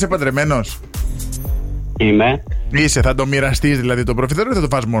 Είσαι παντρεμένος? Είμαι. Είσαι, θα το μοιραστείς δηλαδή το προφιτερόλ ή θα το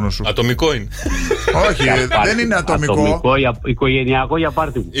φας μόνος σου? Ατομικό είναι. Όχι, δεν είναι ατομικό. Ατομικό, οικογενειακό για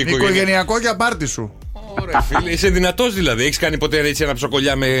πάρτι μου. Οικογενειακό για πάρτι σου. Ωραία, φίλε, είσαι δυνατός δηλαδή. Έχεις κάνει ποτέ έτσι ένα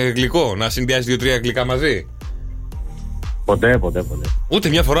ψοκολιά με γλυκό, να συνδυάσεις 2-3 γλυκά μαζί? Ποτέ. Ούτε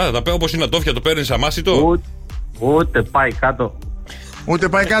μια φορά, τα όπως είναι ατόφια, το παίρνεις αμάσιτο? Ούτε πάει κάτω. Ούτε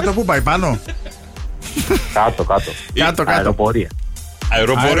πάει κάτω, πού πάει, πάνω? Κάτω. Αεροπορία.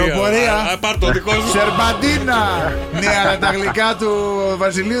 Αεροπορία. Πάρ' το δικό σου. Σερμπαντίνα. Ναι, αλλά τα γλυκά του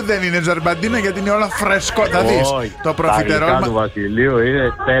Βασιλείου δεν είναι σερμπαντίνα γιατί είναι όλα φρεσκό. Θα δεις το προφιτερόλ. Τα γλυκά του Βασιλείου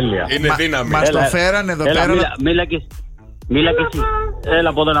είναι τέλεια. Είναι δύναμη. Μας το φέραν εδώ πέρα. Μίλα και εσύ. Έλα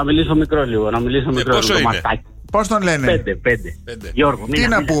από εδώ να μιλήσω μικρό λίγο. Πόσο είναι? Πώς τον λένε? 5. Γιώργο, τι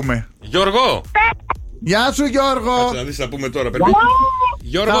να πούμε? Γιώργο. Γεια σου Γιώργο. Κάτσε να δεις τι θα πούμε τώρα, παιδί.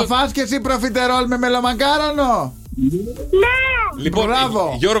 Γιώργο. Θα φας και εσύ προφιτερόλ με μελομακάρονο? Ναι. Λοιπόν,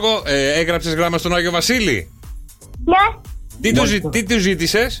 μπράβο. Γιώργο, έγραψες γράμμα στον Άγιο Βασίλη? Ναι. Τι του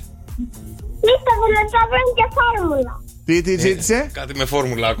ζήτησες? Μήστε γλωτσαβέν και φόρμουλα. Τι ζήτησε? Κάτι με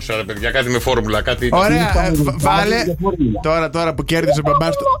φόρμουλα άκουσα ρε παιδιά, κάτι με φόρμουλα. Ωραία, βάλε. Τώρα που κέρδισε ο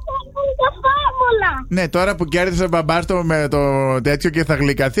μπαμπάς του. Ναι, τώρα που κέρδισε ο μπαμπάς του με το τέτοιο και θα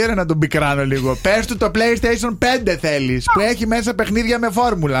γλυκαθεί, να τον πικράνω λίγο. Πες του το PlayStation 5 θέλεις, που έχει μέσα παιχνίδια με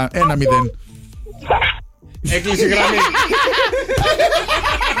φόρμουλα. 1-0. Έκλεισε η γραμμή.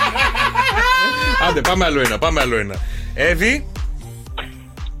 Άντε, πάμε άλλο ένα. Εύη.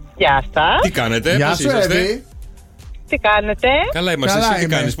 Γεια σας. Τι κάνετε? Γεια σου Εύη. Τι κάνετε? Καλά είμαστε. Εσύ τι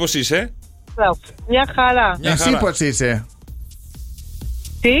κάνεις? Πώς είσαι? Μια χαρά. Εσύ πώς είσαι?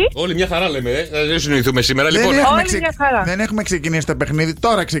 Τι? Όλοι μια χαρά λέμε. Δεν συνοηθούμε σήμερα. Λοιπόν, δεν έχουμε ξεκινήσει το παιχνίδι.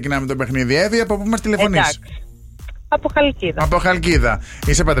 Τώρα ξεκινάμε το παιχνίδι. Εύη, από πού μας τηλεφωνείς? Από Χαλκίδα. Από Χαλκίδα.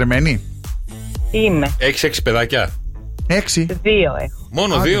 Είσαι παντρεμένη? Είμαι. Έχεις 6 παιδάκια? 2 έχω.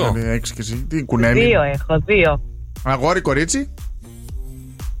 Μόνο 2? 6 και εσύ. Τι κουνέλι? 2 έχω, 2. Αγόρι, κορίτσι?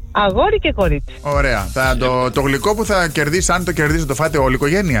 Αγόρι και κορίτσι. Ωραία. Το γλυκό που θα κερδίσει, αν το κερδίσει, το φάτε όλη η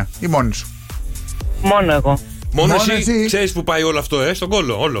οικογένεια ή μόνη σου? Μόνο εγώ. Μόνο εσύ ξέρεις που πάει όλο αυτό, στον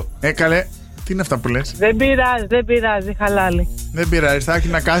κόλλο, όλο. Καλέ. Τι είναι αυτά που λες? Δεν πειράζει, χαλάλι. Δεν πειράζει, θα έχει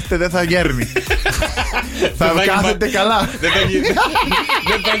να κάθεται, δεν θα γέρνει. Θα κάθεται καλά. Δεν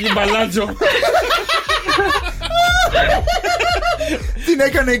θα έχει μπαλάτζο. Την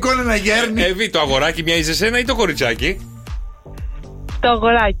έκανε εικόνα να γέρνει. Εύη, το αγοράκι μοιάζει σε σένα ή το κοριτσάκι? Το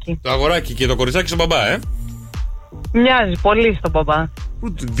αγοράκι. Το αγοράκι και το κοριτσάκι στον μπαμπά, Μοιάζει πολύ στον μπαμπά.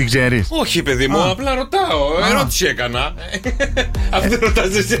 Δεν ξέρεις? Όχι παιδί μου, απλά ρωτάω. Ερώτηση έκανα. Αυτό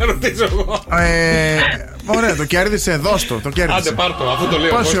ρωτάς εσύ, ρωτήσω εγώ. Ωραία, το κέρδισε, δώσ' το κέρδισε. Άντε πάρ' το, αφού το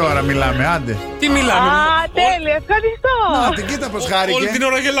λέω. Πόση ώρα μιλάμε, άντε? Τι μιλάμε? Τέλεια, ευχαριστώ. Την κοίτα πως χάρηκε. Όλη την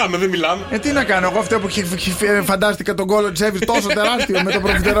ώρα γελάμε, δεν μιλάμε. Τι να κάνω, εγώ αυτό που φαντάστηκα τον κόλλο της Εύης τόσο τεράστιο με το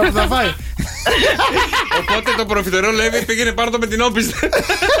προφιτερόλ που θα φάει. Οπότε το προφιτερόλ Εύη πήγαινε πάρ' το με την όπιστα.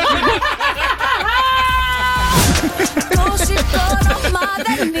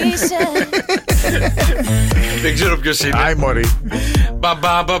 Δεν ξέρω ποιος είναι. Άι μωρή.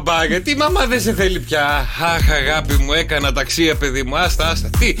 Μπαμπά, γιατί η μαμά δεν σε θέλει πια? Αχ αγάπη μου, έκανα ταξία παιδί μου. Άστα.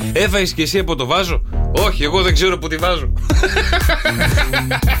 Τι, έφαγες και εσύ από το βάζο? Όχι, εγώ δεν ξέρω που τη βάζω.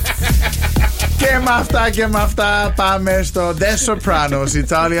 Και με αυτά πάμε στο The Sopranos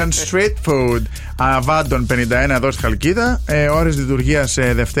Italian Street Food Αβάντων 51 εδώ στη Χαλκίδα. Ώρες λειτουργίας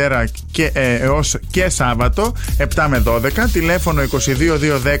Δευτέρα έως και Σάββατο 7 με 12. Τηλέφωνο 22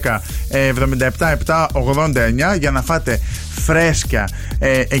 210 77 789 για να φάτε φρέσκια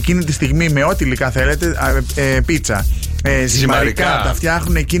εκείνη τη στιγμή με ό,τι υλικά θέλετε. Πίτσα, ζυμαρικά τα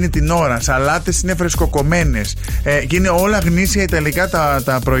φτιάχνουν εκείνη την ώρα. Σαλάτες είναι φρεσκοκομμένες και είναι όλα γνήσια ιταλικά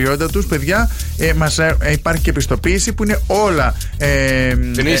τα προϊόντα τους, παιδιά. Υπάρχει και πιστοποίηση που είναι όλα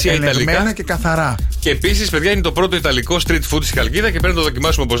γνήσια ιταλικά και καθαρά. Και επίσης, παιδιά, είναι το πρώτο ιταλικό street food στη Χαλκίδα και πρέπει να το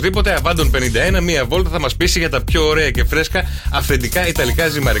δοκιμάσουμε οπωσδήποτε. Αβάντων 51, μία βόλτα θα μας πείσει για τα πιο ωραία και φρέσκα αυθεντικά ιταλικά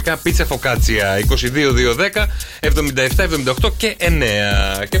ζυμαρικά πίτσα φοκάτσια. 22 210 77 78 και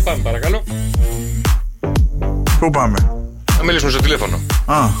 9. Και πάμε, παρακαλώ. Πού πάμε? Θα μιλήσουμε στο τηλέφωνο.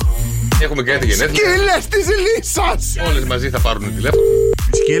 Έχουμε κάτι γενέθλια. Σκύλες της Λύσας! Όλες μαζί θα πάρουν τηλέφωνο.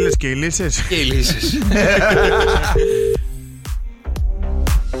 Σκύλες και οι Λύσες. Και οι Λύσες.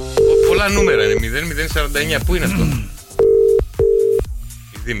 Πολλά νούμερα είναι. 0049. Πού είναι αυτό?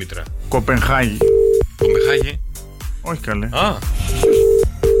 Η Δήμητρα. Κοπενχάγη. Κοπενχάγη. Όχι καλέ.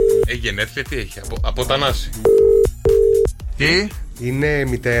 Έχει γενέθλια, τι έχει? Από Τανάση. Τι? Είναι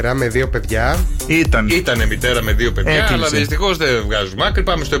μητέρα με 2 παιδιά. Ήτανε μητέρα με 2 παιδιά. Έκλεισε. Αλλά δυστυχώς δεν βγάζουμε άκρη.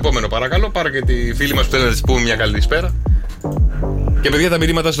 Πάμε στο επόμενο παρακαλώ. Πάρε και τη φίλη μας που θέλει να της πούμε μια καλησπέρα. Και παιδιά, τα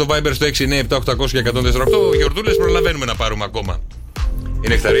μηνύματα στο Viber στο 697 800 και 148. Γιορτούλες προλαβαίνουμε να πάρουμε ακόμα. Η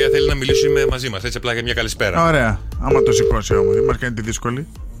Νεκταρία θέλει να μιλήσει μαζί μας. Έτσι απλά για μια καλησπέρα. Ωραία. Άμα το σηκώσει όμως, δεν μας κάνει τη δύσκολη.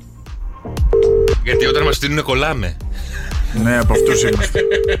 Γιατί όταν μας στείλουνε κολλάμε. Ναι, από αυτούς είμαστε.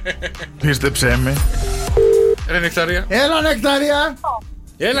 Πίστεψέ με. Ρε Νεκταρία. Έλα Νεκταρία.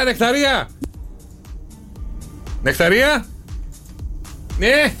 Έλα Νεκταρία. Νεκταρία.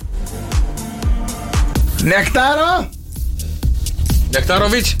 Ναι. Νεκτάρο.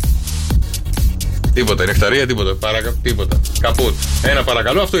 Νεκτάροβιτς. Τίποτα, Νεκταρία, τίποτα. Τίποτα. Καπούτ. Ένα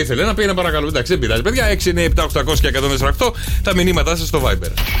παρακαλώ, αυτό ήθελε να πει ένα παρακαλώ. Εντάξει, δεν πειράζει, παιδιά. 6, 9, 7, 800 και 148. Τα μηνύματά σας στο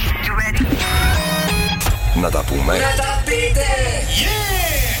Viber. Να τα πούμε. Να τα πείτε.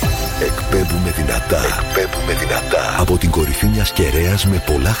 Εκπέμπουμε δυνατά από την κορυφή μιας κεραίας με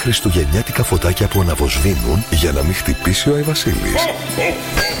πολλά χριστουγεννιάτικα φωτάκια που αναβοσβήνουν για να μην χτυπήσει ο Αϊβασίλης.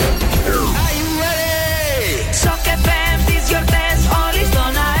 Σοκ FM τις γιορτές όλοι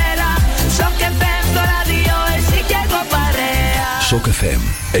στον αέρα. Σοκ FM στο ράδιο, εσύ και εγώ παρέα. Σοκ FM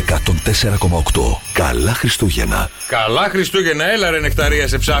 104,8. Καλά Χριστούγεννα. Καλά Χριστούγεννα, έλα ρε Νεκταρία,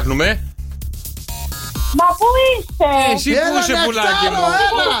 σε ψάχνουμε. Μα πού είστε? Εσύ πού είσαι πουλάκι μου?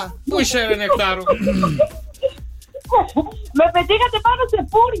 Πού είσαι ρε Νεκτάρο? Με πετύχατε πάνω σε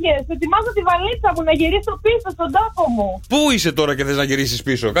φούριες. Ετοιμάζω τη βαλίτσα μου να γυρίσω πίσω στον τάφο μου. Πού είσαι τώρα και θες να γυρίσεις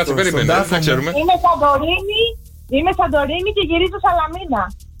πίσω? Κάτσε, περίμενε, να ξέρουμε. Είμαι Σαντορίνη και γυρίζω Σαλαμίνα.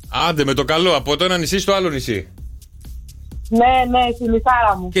 Άντε με το καλό, από το ένα νησί στο άλλο νησί. Ναι, στη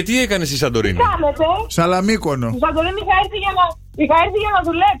λιθάρα μου. Και τι έκανες στη Σαντορίνη? Τι κάνετε? Σαλαμίκονο. Στη Σαντορίνη είχα έρθει για να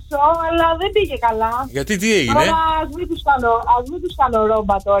δουλέψω, αλλά δεν πήγε καλά. Γιατί τι έγινε? Αλλά ας μην τους κάνω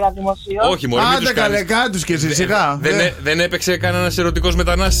ρόμπα τώρα δημοσίως. Όχι μωρέ, μην τους κάνεις. Άντε καλέ, κάτους και εσύ σιγά. Δεν έπαιξε κανένας ερωτικός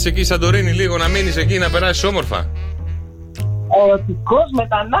μετανάστης εκεί στη Σαντορίνη λίγο να μείνεις εκεί να περάσεις όμορφα? Ερωτικός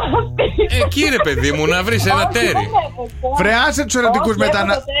μετανάστης. Εκεί ρε παιδί μου, να βρεις ένα τέρι. Φρεάσε τους ερωτικούς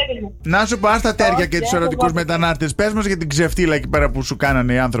μετανάστες. Να σου πας τα τέρια και τους ερωτικούς μετανάστες. Πες μας για την ξεφτύλα εκεί πέρα που σου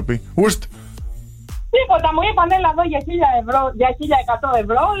κάνανε οι άνθρωποι. Ουστ. Τίποτα, μου είπαν έλα εδώ για 1.000 ευρώ, για 1.100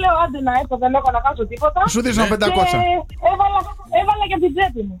 ευρώ. Λέω άντε να έρθω, δεν έχω να χάσω τίποτα. Σου δίνω 500. Και έβαλα και την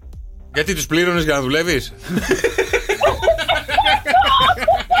τσέπη μου. Γιατί τους πλήρωνες για να δουλεύεις?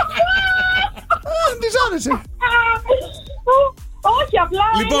 Τις άρεσε. Όχι, απλά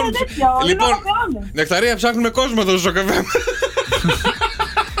είναι τέτοιο. Λοιπόν, Νεκταρία, ψάχνουμε κόσμο εδώ στο καφέ.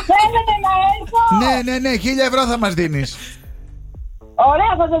 Θέλετε να έρθω? Ναι, 1.000 ευρώ θα μας δίνεις.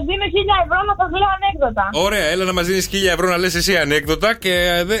 Ωραία, θα σας δίνω 1.000 ευρώ να σας λέω ανέκδοτα. Ωραία, έλα να μας δίνεις 1.000 ευρώ να λες εσύ ανέκδοτα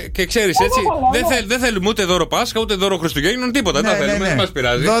και ξέρεις έτσι. Δεν θέλουμε ούτε δώρο Πάσχα, ούτε δώρο Χριστουγέννων, τίποτα. Δεν θέλουμε, δεν μας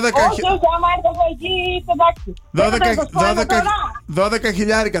πειράζει. Όχι, άμα έρθω εκεί, εντάξει. 12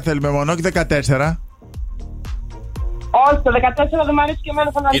 χιλιάρικα θέλουμε μόνο, όχι 14. Όχι, το 14 δεν μου αρέσει και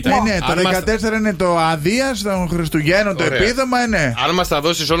εμένα τον αριθμό. Ναι, το 14 είναι το αδείας των Χριστουγέννων, το επίδομα, ναι. Αν μας τα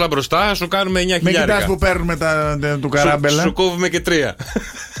δώσεις όλα μπροστά, σου κάνουμε 9 χιλιάρικα. Με κοιτάς που παίρνουμε του καράμπελα. Σου κόβουμε και 3.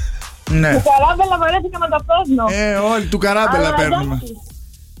 Ναι. Του καράμπελα μου αρέσει και να τα παίρνω. Όλοι του καράμπελα παίρνουμε.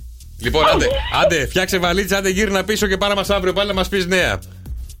 Λοιπόν, άντε, φτιάξε βαλίτσα, άντε γύρνα πίσω και πάρε μας αύριο πάλι να μας πεις νέα.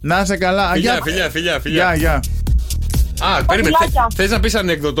 Να σε καλά. Φιλιά. Α, περίμενε, θες να πεις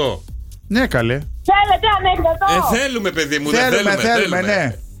ανέκδοτο? Ναι, καλέ. Θέλετε ανέκδοτο? Θέλουμε, παιδί μου, θέλουμε,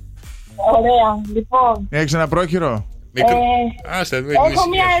 ναι. Ωραία, λοιπόν. Έχεις ένα πρόχειρο? Έχω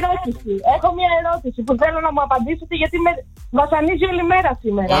μια ερώτηση που θέλω να μου απαντήσετε, γιατί με βασανίζει όλη μέρα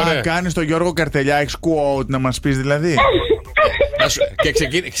σήμερα. Κάνεις τον Γιώργο Καρτελιά, έχεις quote να μας πεις δηλαδή? Και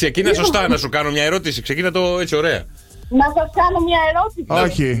ξεκίνα σωστά να σου κάνω μια ερώτηση. Ξεκίνα το έτσι ωραία. Να σας κάνω μια ερώτηση?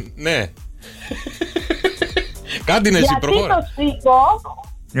 Όχι. Ναι. Κάντε εσύ, προχώρα.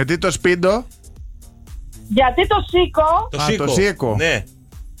 Γιατί το σπίντο? Γιατί το σίκο. Το σίκο. Ναι.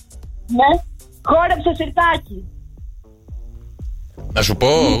 Χόρεψε σιρτάκι. Να σου πω,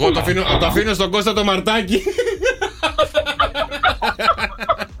 εγώ το αφήνω στον Κώστα το Μαρτάκι.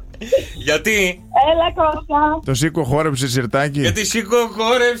 Γιατί? Έλα Κώστα. Το σίκο χόρεψε σιρτάκι. Γιατί σίκο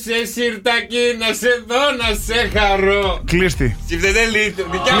χόρεψε σιρτάκι, να σε δω, να σε χαρώ. Κλείστη. Κλείστη.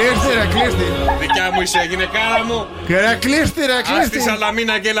 Δικιά μου είσαι, γυναικάρα μου. Κλείστη. Ας τη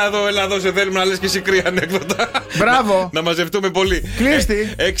Σαλαμίνα και έλα εδώ, σε θέλουμε να λες και εσύ κρύα ανέκδοτα. Μπράβο. Να μαζευτούμε πολύ.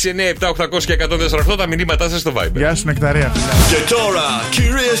 Κλείστη. 6, 9, 7, 800 και 148 τα μηνύματά σας στο Viber. Γεια σου Νεκταρία. Και τώρα,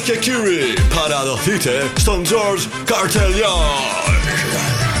 κυρίες και κύριοι, παραδοθείτε στον George Καρτελιά.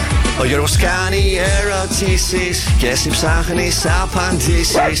 Ο Γιώργος κάνει ερωτήσεις και εσύ ψάχνεις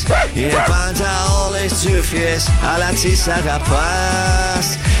απαντήσεις. Είναι πάντα όλες τζούφιες, αλλά τις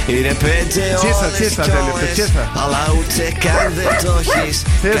αγαπάς. Είναι 5 ώρες κιόλες, αλλά ούτε καν δεν το έχεις.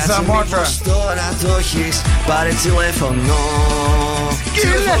 Κάτσε μήπως τώρα το έχεις, πάρε τηλέφωνο.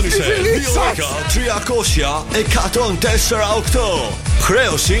 Τηλεφώνησε 210-300-1048.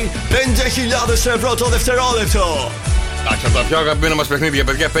 Χρέωση 5.000 ευρώ το δευτερόλεπτο. Εντάξει, από τα πιο αγαπημένα μας παιχνίδια,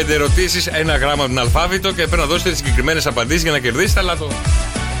 παιδιά, 5 ερωτήσεις, 1 γράμμα από τον αλφάβητο και πρέπει να δώσετε τις συγκεκριμένες απαντήσεις για να κερδίσετε. Αλλά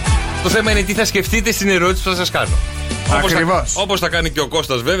το θέμα είναι τι θα σκεφτείτε στην ερώτηση που θα σας κάνω. Όπως θα κάνει και ο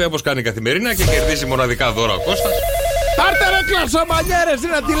Κώστας, βέβαια, όπως κάνει καθημερινά και κερδίζει μοναδικά δώρα ο Κώστας. Πάρτε ρε κλαψομανιέρες,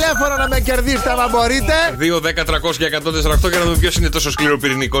 ένα τηλέφωνο να με κερδίσετε άμα μπορείτε. 2, 10, 300 και 148 για να δούμε ποιος είναι τόσο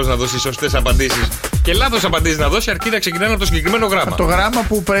σκληροπυρηνικός να δώσει σωστές απαντήσεις και λάθος απαντήσεις να δώσει, αρκεί να ξεκινάνε από το συγκεκριμένο γράμμα. Το γράμμα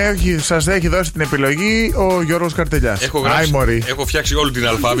που σας έχει δώσει την επιλογή ο Γιώργος Καρτελιάς. Έχω φτιάξει όλη την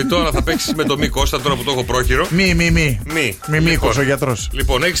αλφάβητο, αλλά θα παίξεις με το μη Κώστα τώρα που το έχω πρόχειρο. Μίκος ο γιατρός.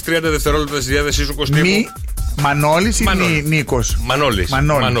 Λοιπόν, έχεις 30 δευτερόλεπτα στη διάθεσή σου, Κωστή μου. Μανώλης ή Νίκος?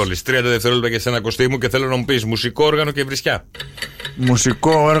 Μανώλης. 30 δευτερόλεπτα και σένα, Κωστή μου, και θέλω να μου πεις μουσικό όργανο και βρισιά.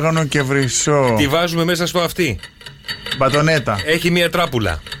 Μουσικό όργανο και βρυσό. Τι βάζουμε μέσα στο αυτί? Μπατονέτα. Έχει μία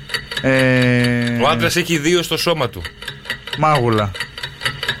τράπουλα. Ο άντρας έχει 2 στο σώμα του. Μάγουλα.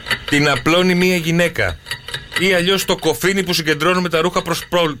 Την απλώνει μία γυναίκα. Ή αλλιώς το κοφίνι που συγκεντρώνουμε τα ρούχα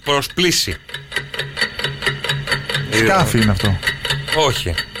προς πλύση. Σκάφι είναι αυτό.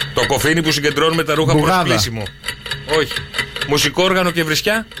 Όχι. Το κοφίνι που συγκεντρώνουμε τα ρούχα προς πλύσιμο. Όχι. Μουσικό όργανο και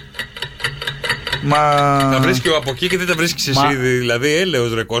βρισιά. Τα βρίσκει ο από εκεί και δεν τα βρίσκεις εσύ. Δηλαδή,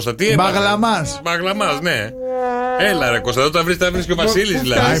 έλεος ρε Κώστα. Τι Μπαγλαμάς, ναι. Έλα ρε Κώστα, εδώ τα βρίσκει ο Βασίλης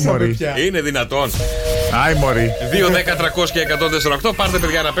δηλαδή. Είναι δυνατόν. 2, 10, 300 και 148. Πάρτε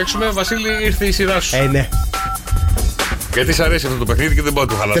παιδιά να παίξουμε. Βασίλη, ήρθε η σειρά σου. Ναι. Γιατί σ' αρέσει αυτό το παιχνίδι και δεν μπορώ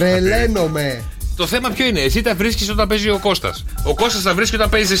να του χαλάσω. Τρελαίνομαι. Το θέμα ποιο είναι? Εσύ τα βρίσκεις όταν παίζει ο Κώστας. Ο Κώστας τα βρίσκει όταν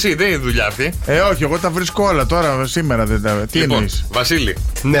παίζεις εσύ. Δεν είναι δουλειά αυτή. Όχι, εγώ τα βρίσκω όλα τώρα σήμερα. Δεν τα... Τι λοιπόν, εννοείς? Βασίλη.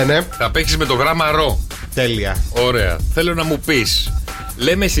 Ναι. Θα παίξεις με το γράμμα ρο. Τέλεια. Ωραία. Θέλω να μου πεις.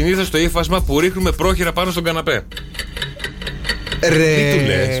 Λέμε συνήθως το ύφασμα που ρίχνουμε πρόχειρα πάνω στον καναπέ.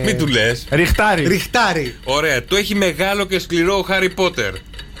 Μην του λες. Ριχτάρι. Ωραία. Το έχει μεγάλο και σκληρό ο Χάρι Πότερ.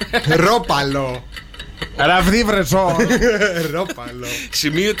 Ρόπαλο. Ραβδί βρεσό. Ρόπαλο.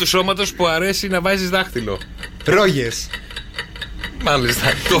 Σημείο του σώματος που αρέσει να βάζεις δάχτυλο. Ρόγες.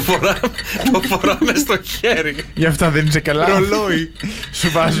 Μάλιστα. Το φοράμε στο χέρι. Γι' αυτό δεν είσαι καλά. Ρολόι.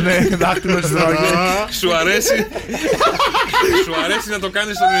 Σου βάζουνε δάχτυλο στις ρόγες. Σου αρέσει να το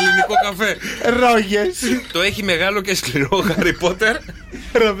κάνεις στον ελληνικό καφέ. Ρόγες. Το έχει μεγάλο και σκληρό ο Χάρι Πότερ.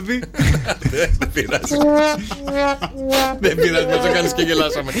 Ραβδί. Δεν πειράζει. Δεν πειράζει, μας το κάνεις και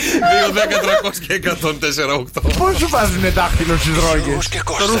γελάσαμε. 2, 10, 300 και 148. Πώς σου βάζουνε δάχτυλο στις ρόγες?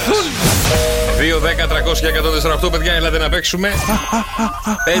 2, 10, 300 και 148. Παιδιά, έλατε να παίξουμε.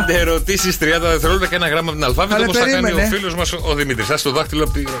 5 ερωτήσεις, 30 δευτερόλεπτα και 1 γράμμα από την αλφάβητο. Όπως θα κάνει ο φίλος μας ο Δημήτρης. Ας το δάχτυλο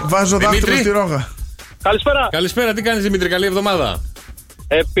από τη... Βάζω δάχτυλο στη ρόγα. Καλησπέρα, τι κάνεις Δημήτρη, καλή εβδομάδα.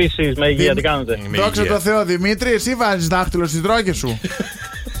 Επίσης, με υγεία, τι κάνετε? Δόξα τω Θεώ, Δημήτρη, εσύ βάζεις δάχτυλο στις ρόγες σου.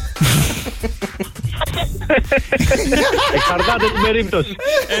 Εξαρτάται την περίπτωση.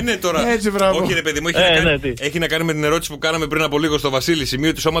 Ναι, τώρα. Έτσι, μπράβο. Όχι, ρε παιδί μου, έχει να κάνει με την ερώτηση που κάναμε πριν από λίγο στο Βασίλη.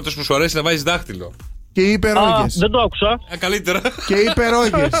 Σημείο του σώματος που σου αρέσει να βάζεις δάχτυλο. Και είπε ρόγες. Δεν το άκουσα. Καλύτερα. Και είπε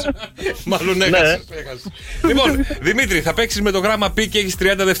ρόγες. Μάλλον έχασες. Λοιπόν, Δημήτρη, θα παίξεις με το γράμμα π και έχεις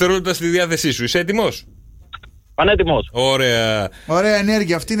 30 δευτερόλεπτα στη διάθεσή σου. Είσαι έτοιμος? Πανέτοιμος. Ωραία. Ωραία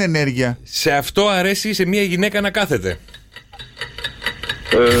ενέργεια, αυτή είναι ενέργεια. Σε αυτό αρέσει σε μια γυναίκα να κάθεται.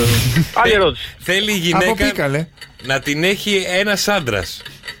 Άλλη ερώτηση. Θέλει η γυναίκα να την έχει ένας άντρας.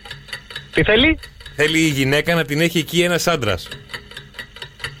 Τι θέλει? Θέλει η γυναίκα να την έχει εκεί ένας άντρας.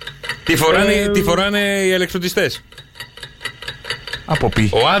 Τι φοράνε οι αλεξιπτωτιστές? Από πει.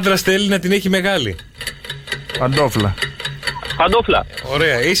 Ο άντρας θέλει να την έχει μεγάλη. Παντόφλα.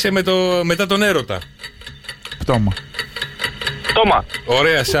 Ωραία. Είσαι μετά τον έρωτα. Πτώμα.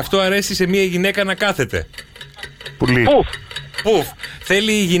 Ωραία. Σε αυτό αρέσει σε μια γυναίκα να κάθεται. Πουλί. Πουφ.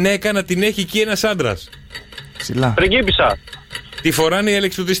 Θέλει η γυναίκα να την έχει εκεί ένας άντρας. Ψηλά. Πριγκίπισσα. Τι φοράνε οι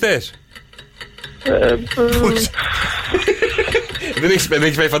αλεξιπτωτιστές? Δεν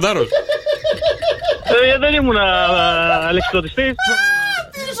έχεις πάει φαντάρος? Δεν ήμουν αλεξιπτωτιστής.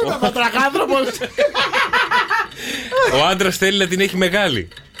 Ήσουν πατραχάνθρωπος. Ο άντρας θέλει να την έχει μεγάλη.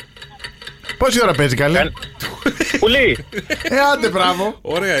 Πόση ώρα παίζει καλέ? Πουλί. Άντε μπράβο.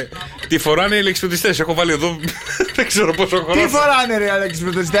 Ωραία. Τι φοράνε οι αλεξιπτωτιστές? Έχω βάλει εδώ. Δεν ξέρω πόσο χρόνο. Τι φοράνε ρε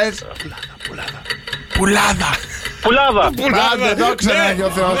αλεξιπτωτιστές? Πουλάδα. Άντε δόξα να έχει ο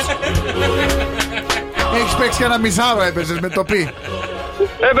Θεός. Έχεις παίξει και ένα μισάρο έπαιζες με το πι.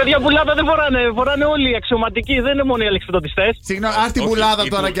 Παιδιά, πουλάδα δεν φοράνε. Φοράνε όλοι οι αξιωματικοί. Δεν είναι μόνο οι αλεξιπτωτιστές. Συγγνώμη, ας την πουλάδα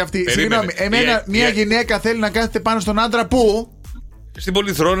τώρα κι αυτή. Συγγνώμη, εμένα μια γυναίκα θέλει να κάθεται πάνω στον άντρα που. Στην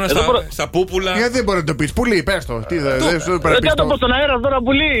πολυθρόνα, στα πούπουλα. Γιατί δεν μπορεί να το πεις? Πουλί, πες το. Δεν το πω στον αέρα τώρα,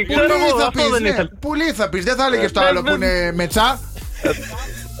 πουλί. Πουλί θα πεις, δεν θα έλεγες το άλλο που είναι μετσά.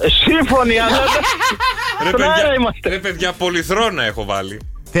 Σύμφωνοι, αλλά. Ρε παιδιά, πολυθρόνα έχω βάλει.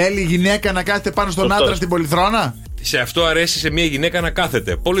 Θέλει η γυναίκα να κάθεται πάνω στον άντρα στην πολυθρόνα. Σε αυτό αρέσει σε μια γυναίκα να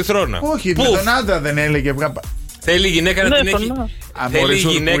κάθεται. Πολυθρόνα. Όχι, με τον άντρα δεν έλεγε. Θέλει η γυναίκα να την έχει.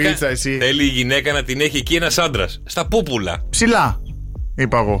 Θέλει η γυναίκα να την έχει εκεί ένας άντρας. Στα πούπουλα. Ψηλά,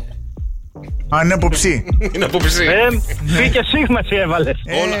 είπα εγώ. Αν είναι από ψή. Είναι από ψή. Πή και σίγμα εσύ έβαλες.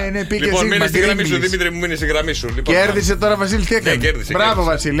 Ναι, πή και Λοιπόν, σίγμα. μείνε στη γραμμή σου, Δημήτρη μου, μείνε στη γραμμή σου. Κέρδισε τώρα, Βασίλη, τι έκανε. Μπράβο,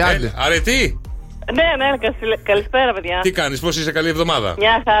 Βασίλη, άντε. Αρετή. Ναι, καλησπέρα, παιδιά. Τι κάνεις, πώς είσαι, καλή εβδομάδα.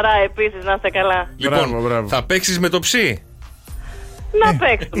 Μια χαρά, επίσης, να είστε καλά. Λοιπόν, θα παίξεις με το ψή. Να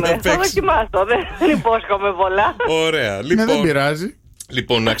παίξουμε. Θα δοκιμάσω. Δεν υπόσχομαι πολλά. Ωραία. Λοιπόν, δεν πειράζει.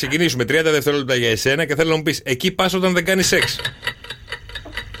 Λοιπόν, να ξεκινήσουμε. 30 δευτερόλεπτα για εσένα και θέλω να μου πεις, εκεί πας όταν δεν κάνεις σεξ.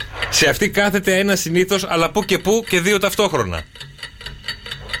 Σε αυτή κάθεται ένα συνήθως, αλλά που και που και δύο ταυτόχρονα.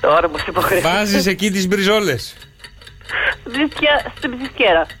 Τώρα μου υποχρεώσει. Βάζεις εκεί τις μπριζόλες. Στην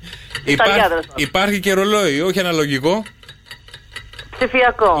ψησκέρα. Υπάρχει και ρολόι, όχι αναλογικό.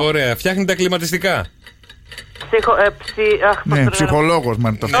 Ψηφιακό. Ωραία. Φτιάχνει τα κλιματιστικά. Ναι, ψυχολόγος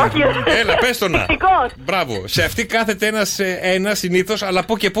μα το φτιάχνει. Έλα, πες το να. Μπράβο. Σε αυτή κάθεται ένας συνήθως, αλλά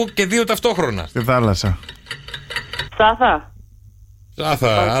που και που και δύο ταυτόχρονα. Στη θάλασσα.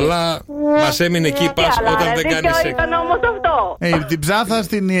 Ψάθα, αλλά μας έμεινε εκεί πας όταν δεν κάνεις σεξ. Ήταν όμως αυτό. Την ψάθα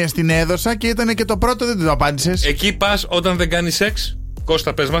στην έδωσα και ήταν και το πρώτο, δεν το απάντησες. Εκεί πας όταν δεν κάνεις σεξ.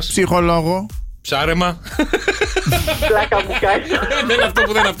 Κώστα, πες μας. Ψυχολόγο. Ψάρεμα. Πλάκα μου κάνει. Δεν είναι αυτό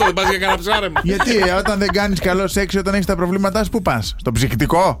που δεν είναι αυτό, δεν πας για κανένα ψάρεμα. Γιατί όταν δεν κάνεις καλό σεξ, όταν έχεις τα προβλήματά σου, πού πας? Στο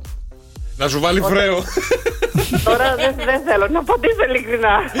ψυχτικό? Να σου βάλει φρέο. Τώρα δεν θέλω να απαντήσω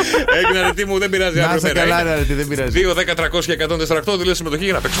ειλικρινά. Έγινε, Αρετή μου, δεν πειράζει. Να είσαι καλά, Αρετή, δεν πειράζει. 2, 10, 300 και 148, δηλώσεις συμμετοχή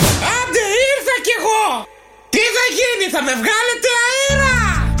για να παίξουμε. Άντε, ήρθα κι εγώ! Τι θα γίνει, θα με βγάλετε αέρα!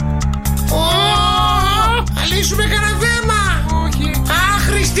 Θα λύσουμε κανένα θέμα! Όχι.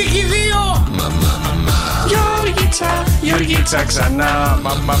 Άχρηστη κι δύο! Γιώργιτσα ξανά,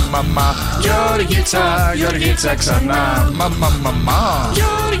 μαμά. Γιώργιτσα ξανά, μαμά.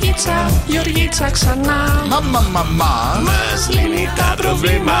 Γιώργιτσα ξανά, μαμά. μας λύνει τα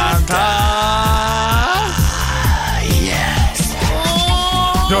προβλήματα.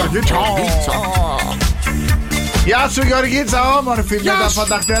 Γιώργιτσα. Γεια σου, Γεωργίτσα, όμορφη. Με τα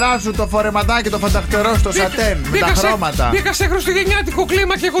φανταχτερά σου, το φορεματάκι, το φανταχτερό στο σατέν. Με τα χρώματα. Μπήκα σε χριστουγεννιάτικο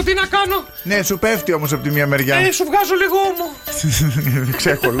κλίμα και εγώ τι να κάνω. Ναι, σου πέφτει όμως από τη μία μεριά. Σου βγάζω λίγο όμο.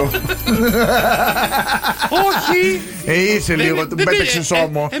 Ξέχολο. Όχι. Είσαι λίγο, του πέταξες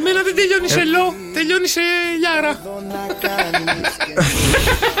όμο. Εμένα δεν τελειώνει σε λό, τελειώνει σε λιάρα.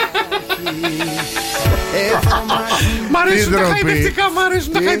 Μ' αρέσουν τα χαϊδευτικά, μ'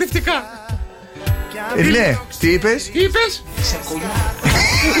 αρέσουν τα χαϊδευτικά. Ναι, τι είπες?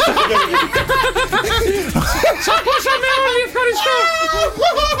 Σ' ακούσαμε όλοι, ευχαριστώ.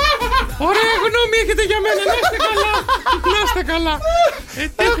 Ωραία γνώμη έχετε για μένα, να είστε καλά. Να είστε καλά.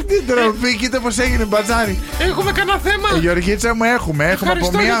 Αχ, την τροπή, κοίτα πως έγινε μπατζάρι. Έχουμε κανένα θέμα? Γεωργίτσα μου, έχουμε.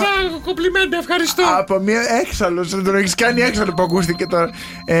 Ευχαριστώ για τα κομπλιμέντα, ευχαριστώ. Από μία έξαλλο, δεν τον έχεις κάνει έξαλλο που ακούστηκε τώρα.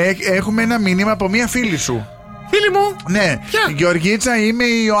 Έχουμε ένα μήνυμα από μία φίλη σου. Φίλη μου? Ναι, Γεωργίτσα, είμαι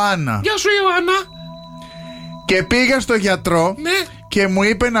η Ιωάννα. Γεια σου, Ιωάννα. Και πήγα στο γιατρό, ναι, και μου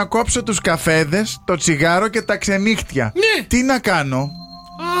είπε να κόψω τους καφέδες, το τσιγάρο και τα ξενύχτια. Ναι. Τι να κάνω?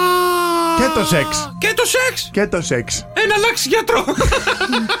 Και το σεξ. Και το σεξ. Και το σεξ. Να αλλάξει γιατρό.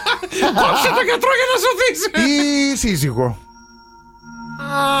 Κόψε το γιατρό για να σωθείς. Ή σύζυγο.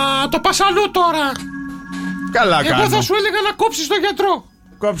 Το πας αλλού τώρα. Καλά κάνω. Εγώ θα σου έλεγα να κόψεις το γιατρό.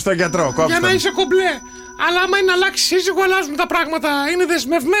 Κόψεις το γιατρό, κόψεις. Για να είσαι κομπλέ. Αλλά άμα είναι να αλλάξει σύζυγο, αλλάζουν τα πράγματα. Είναι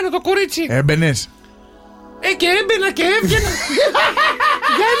δεσμευμένο το κορίτσι. Έμπαινες? Και έμπαινα και έβγαινα.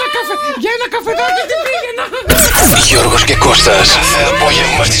 Για ένα καφεδάκι τι πήγαινα. Γιώργος και Κώστας, κάθε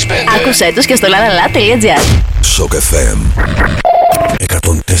απόγευμα στις 5. Άκουσέ τους και στο lalala.gr. Σοκ FM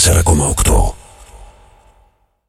 104,8.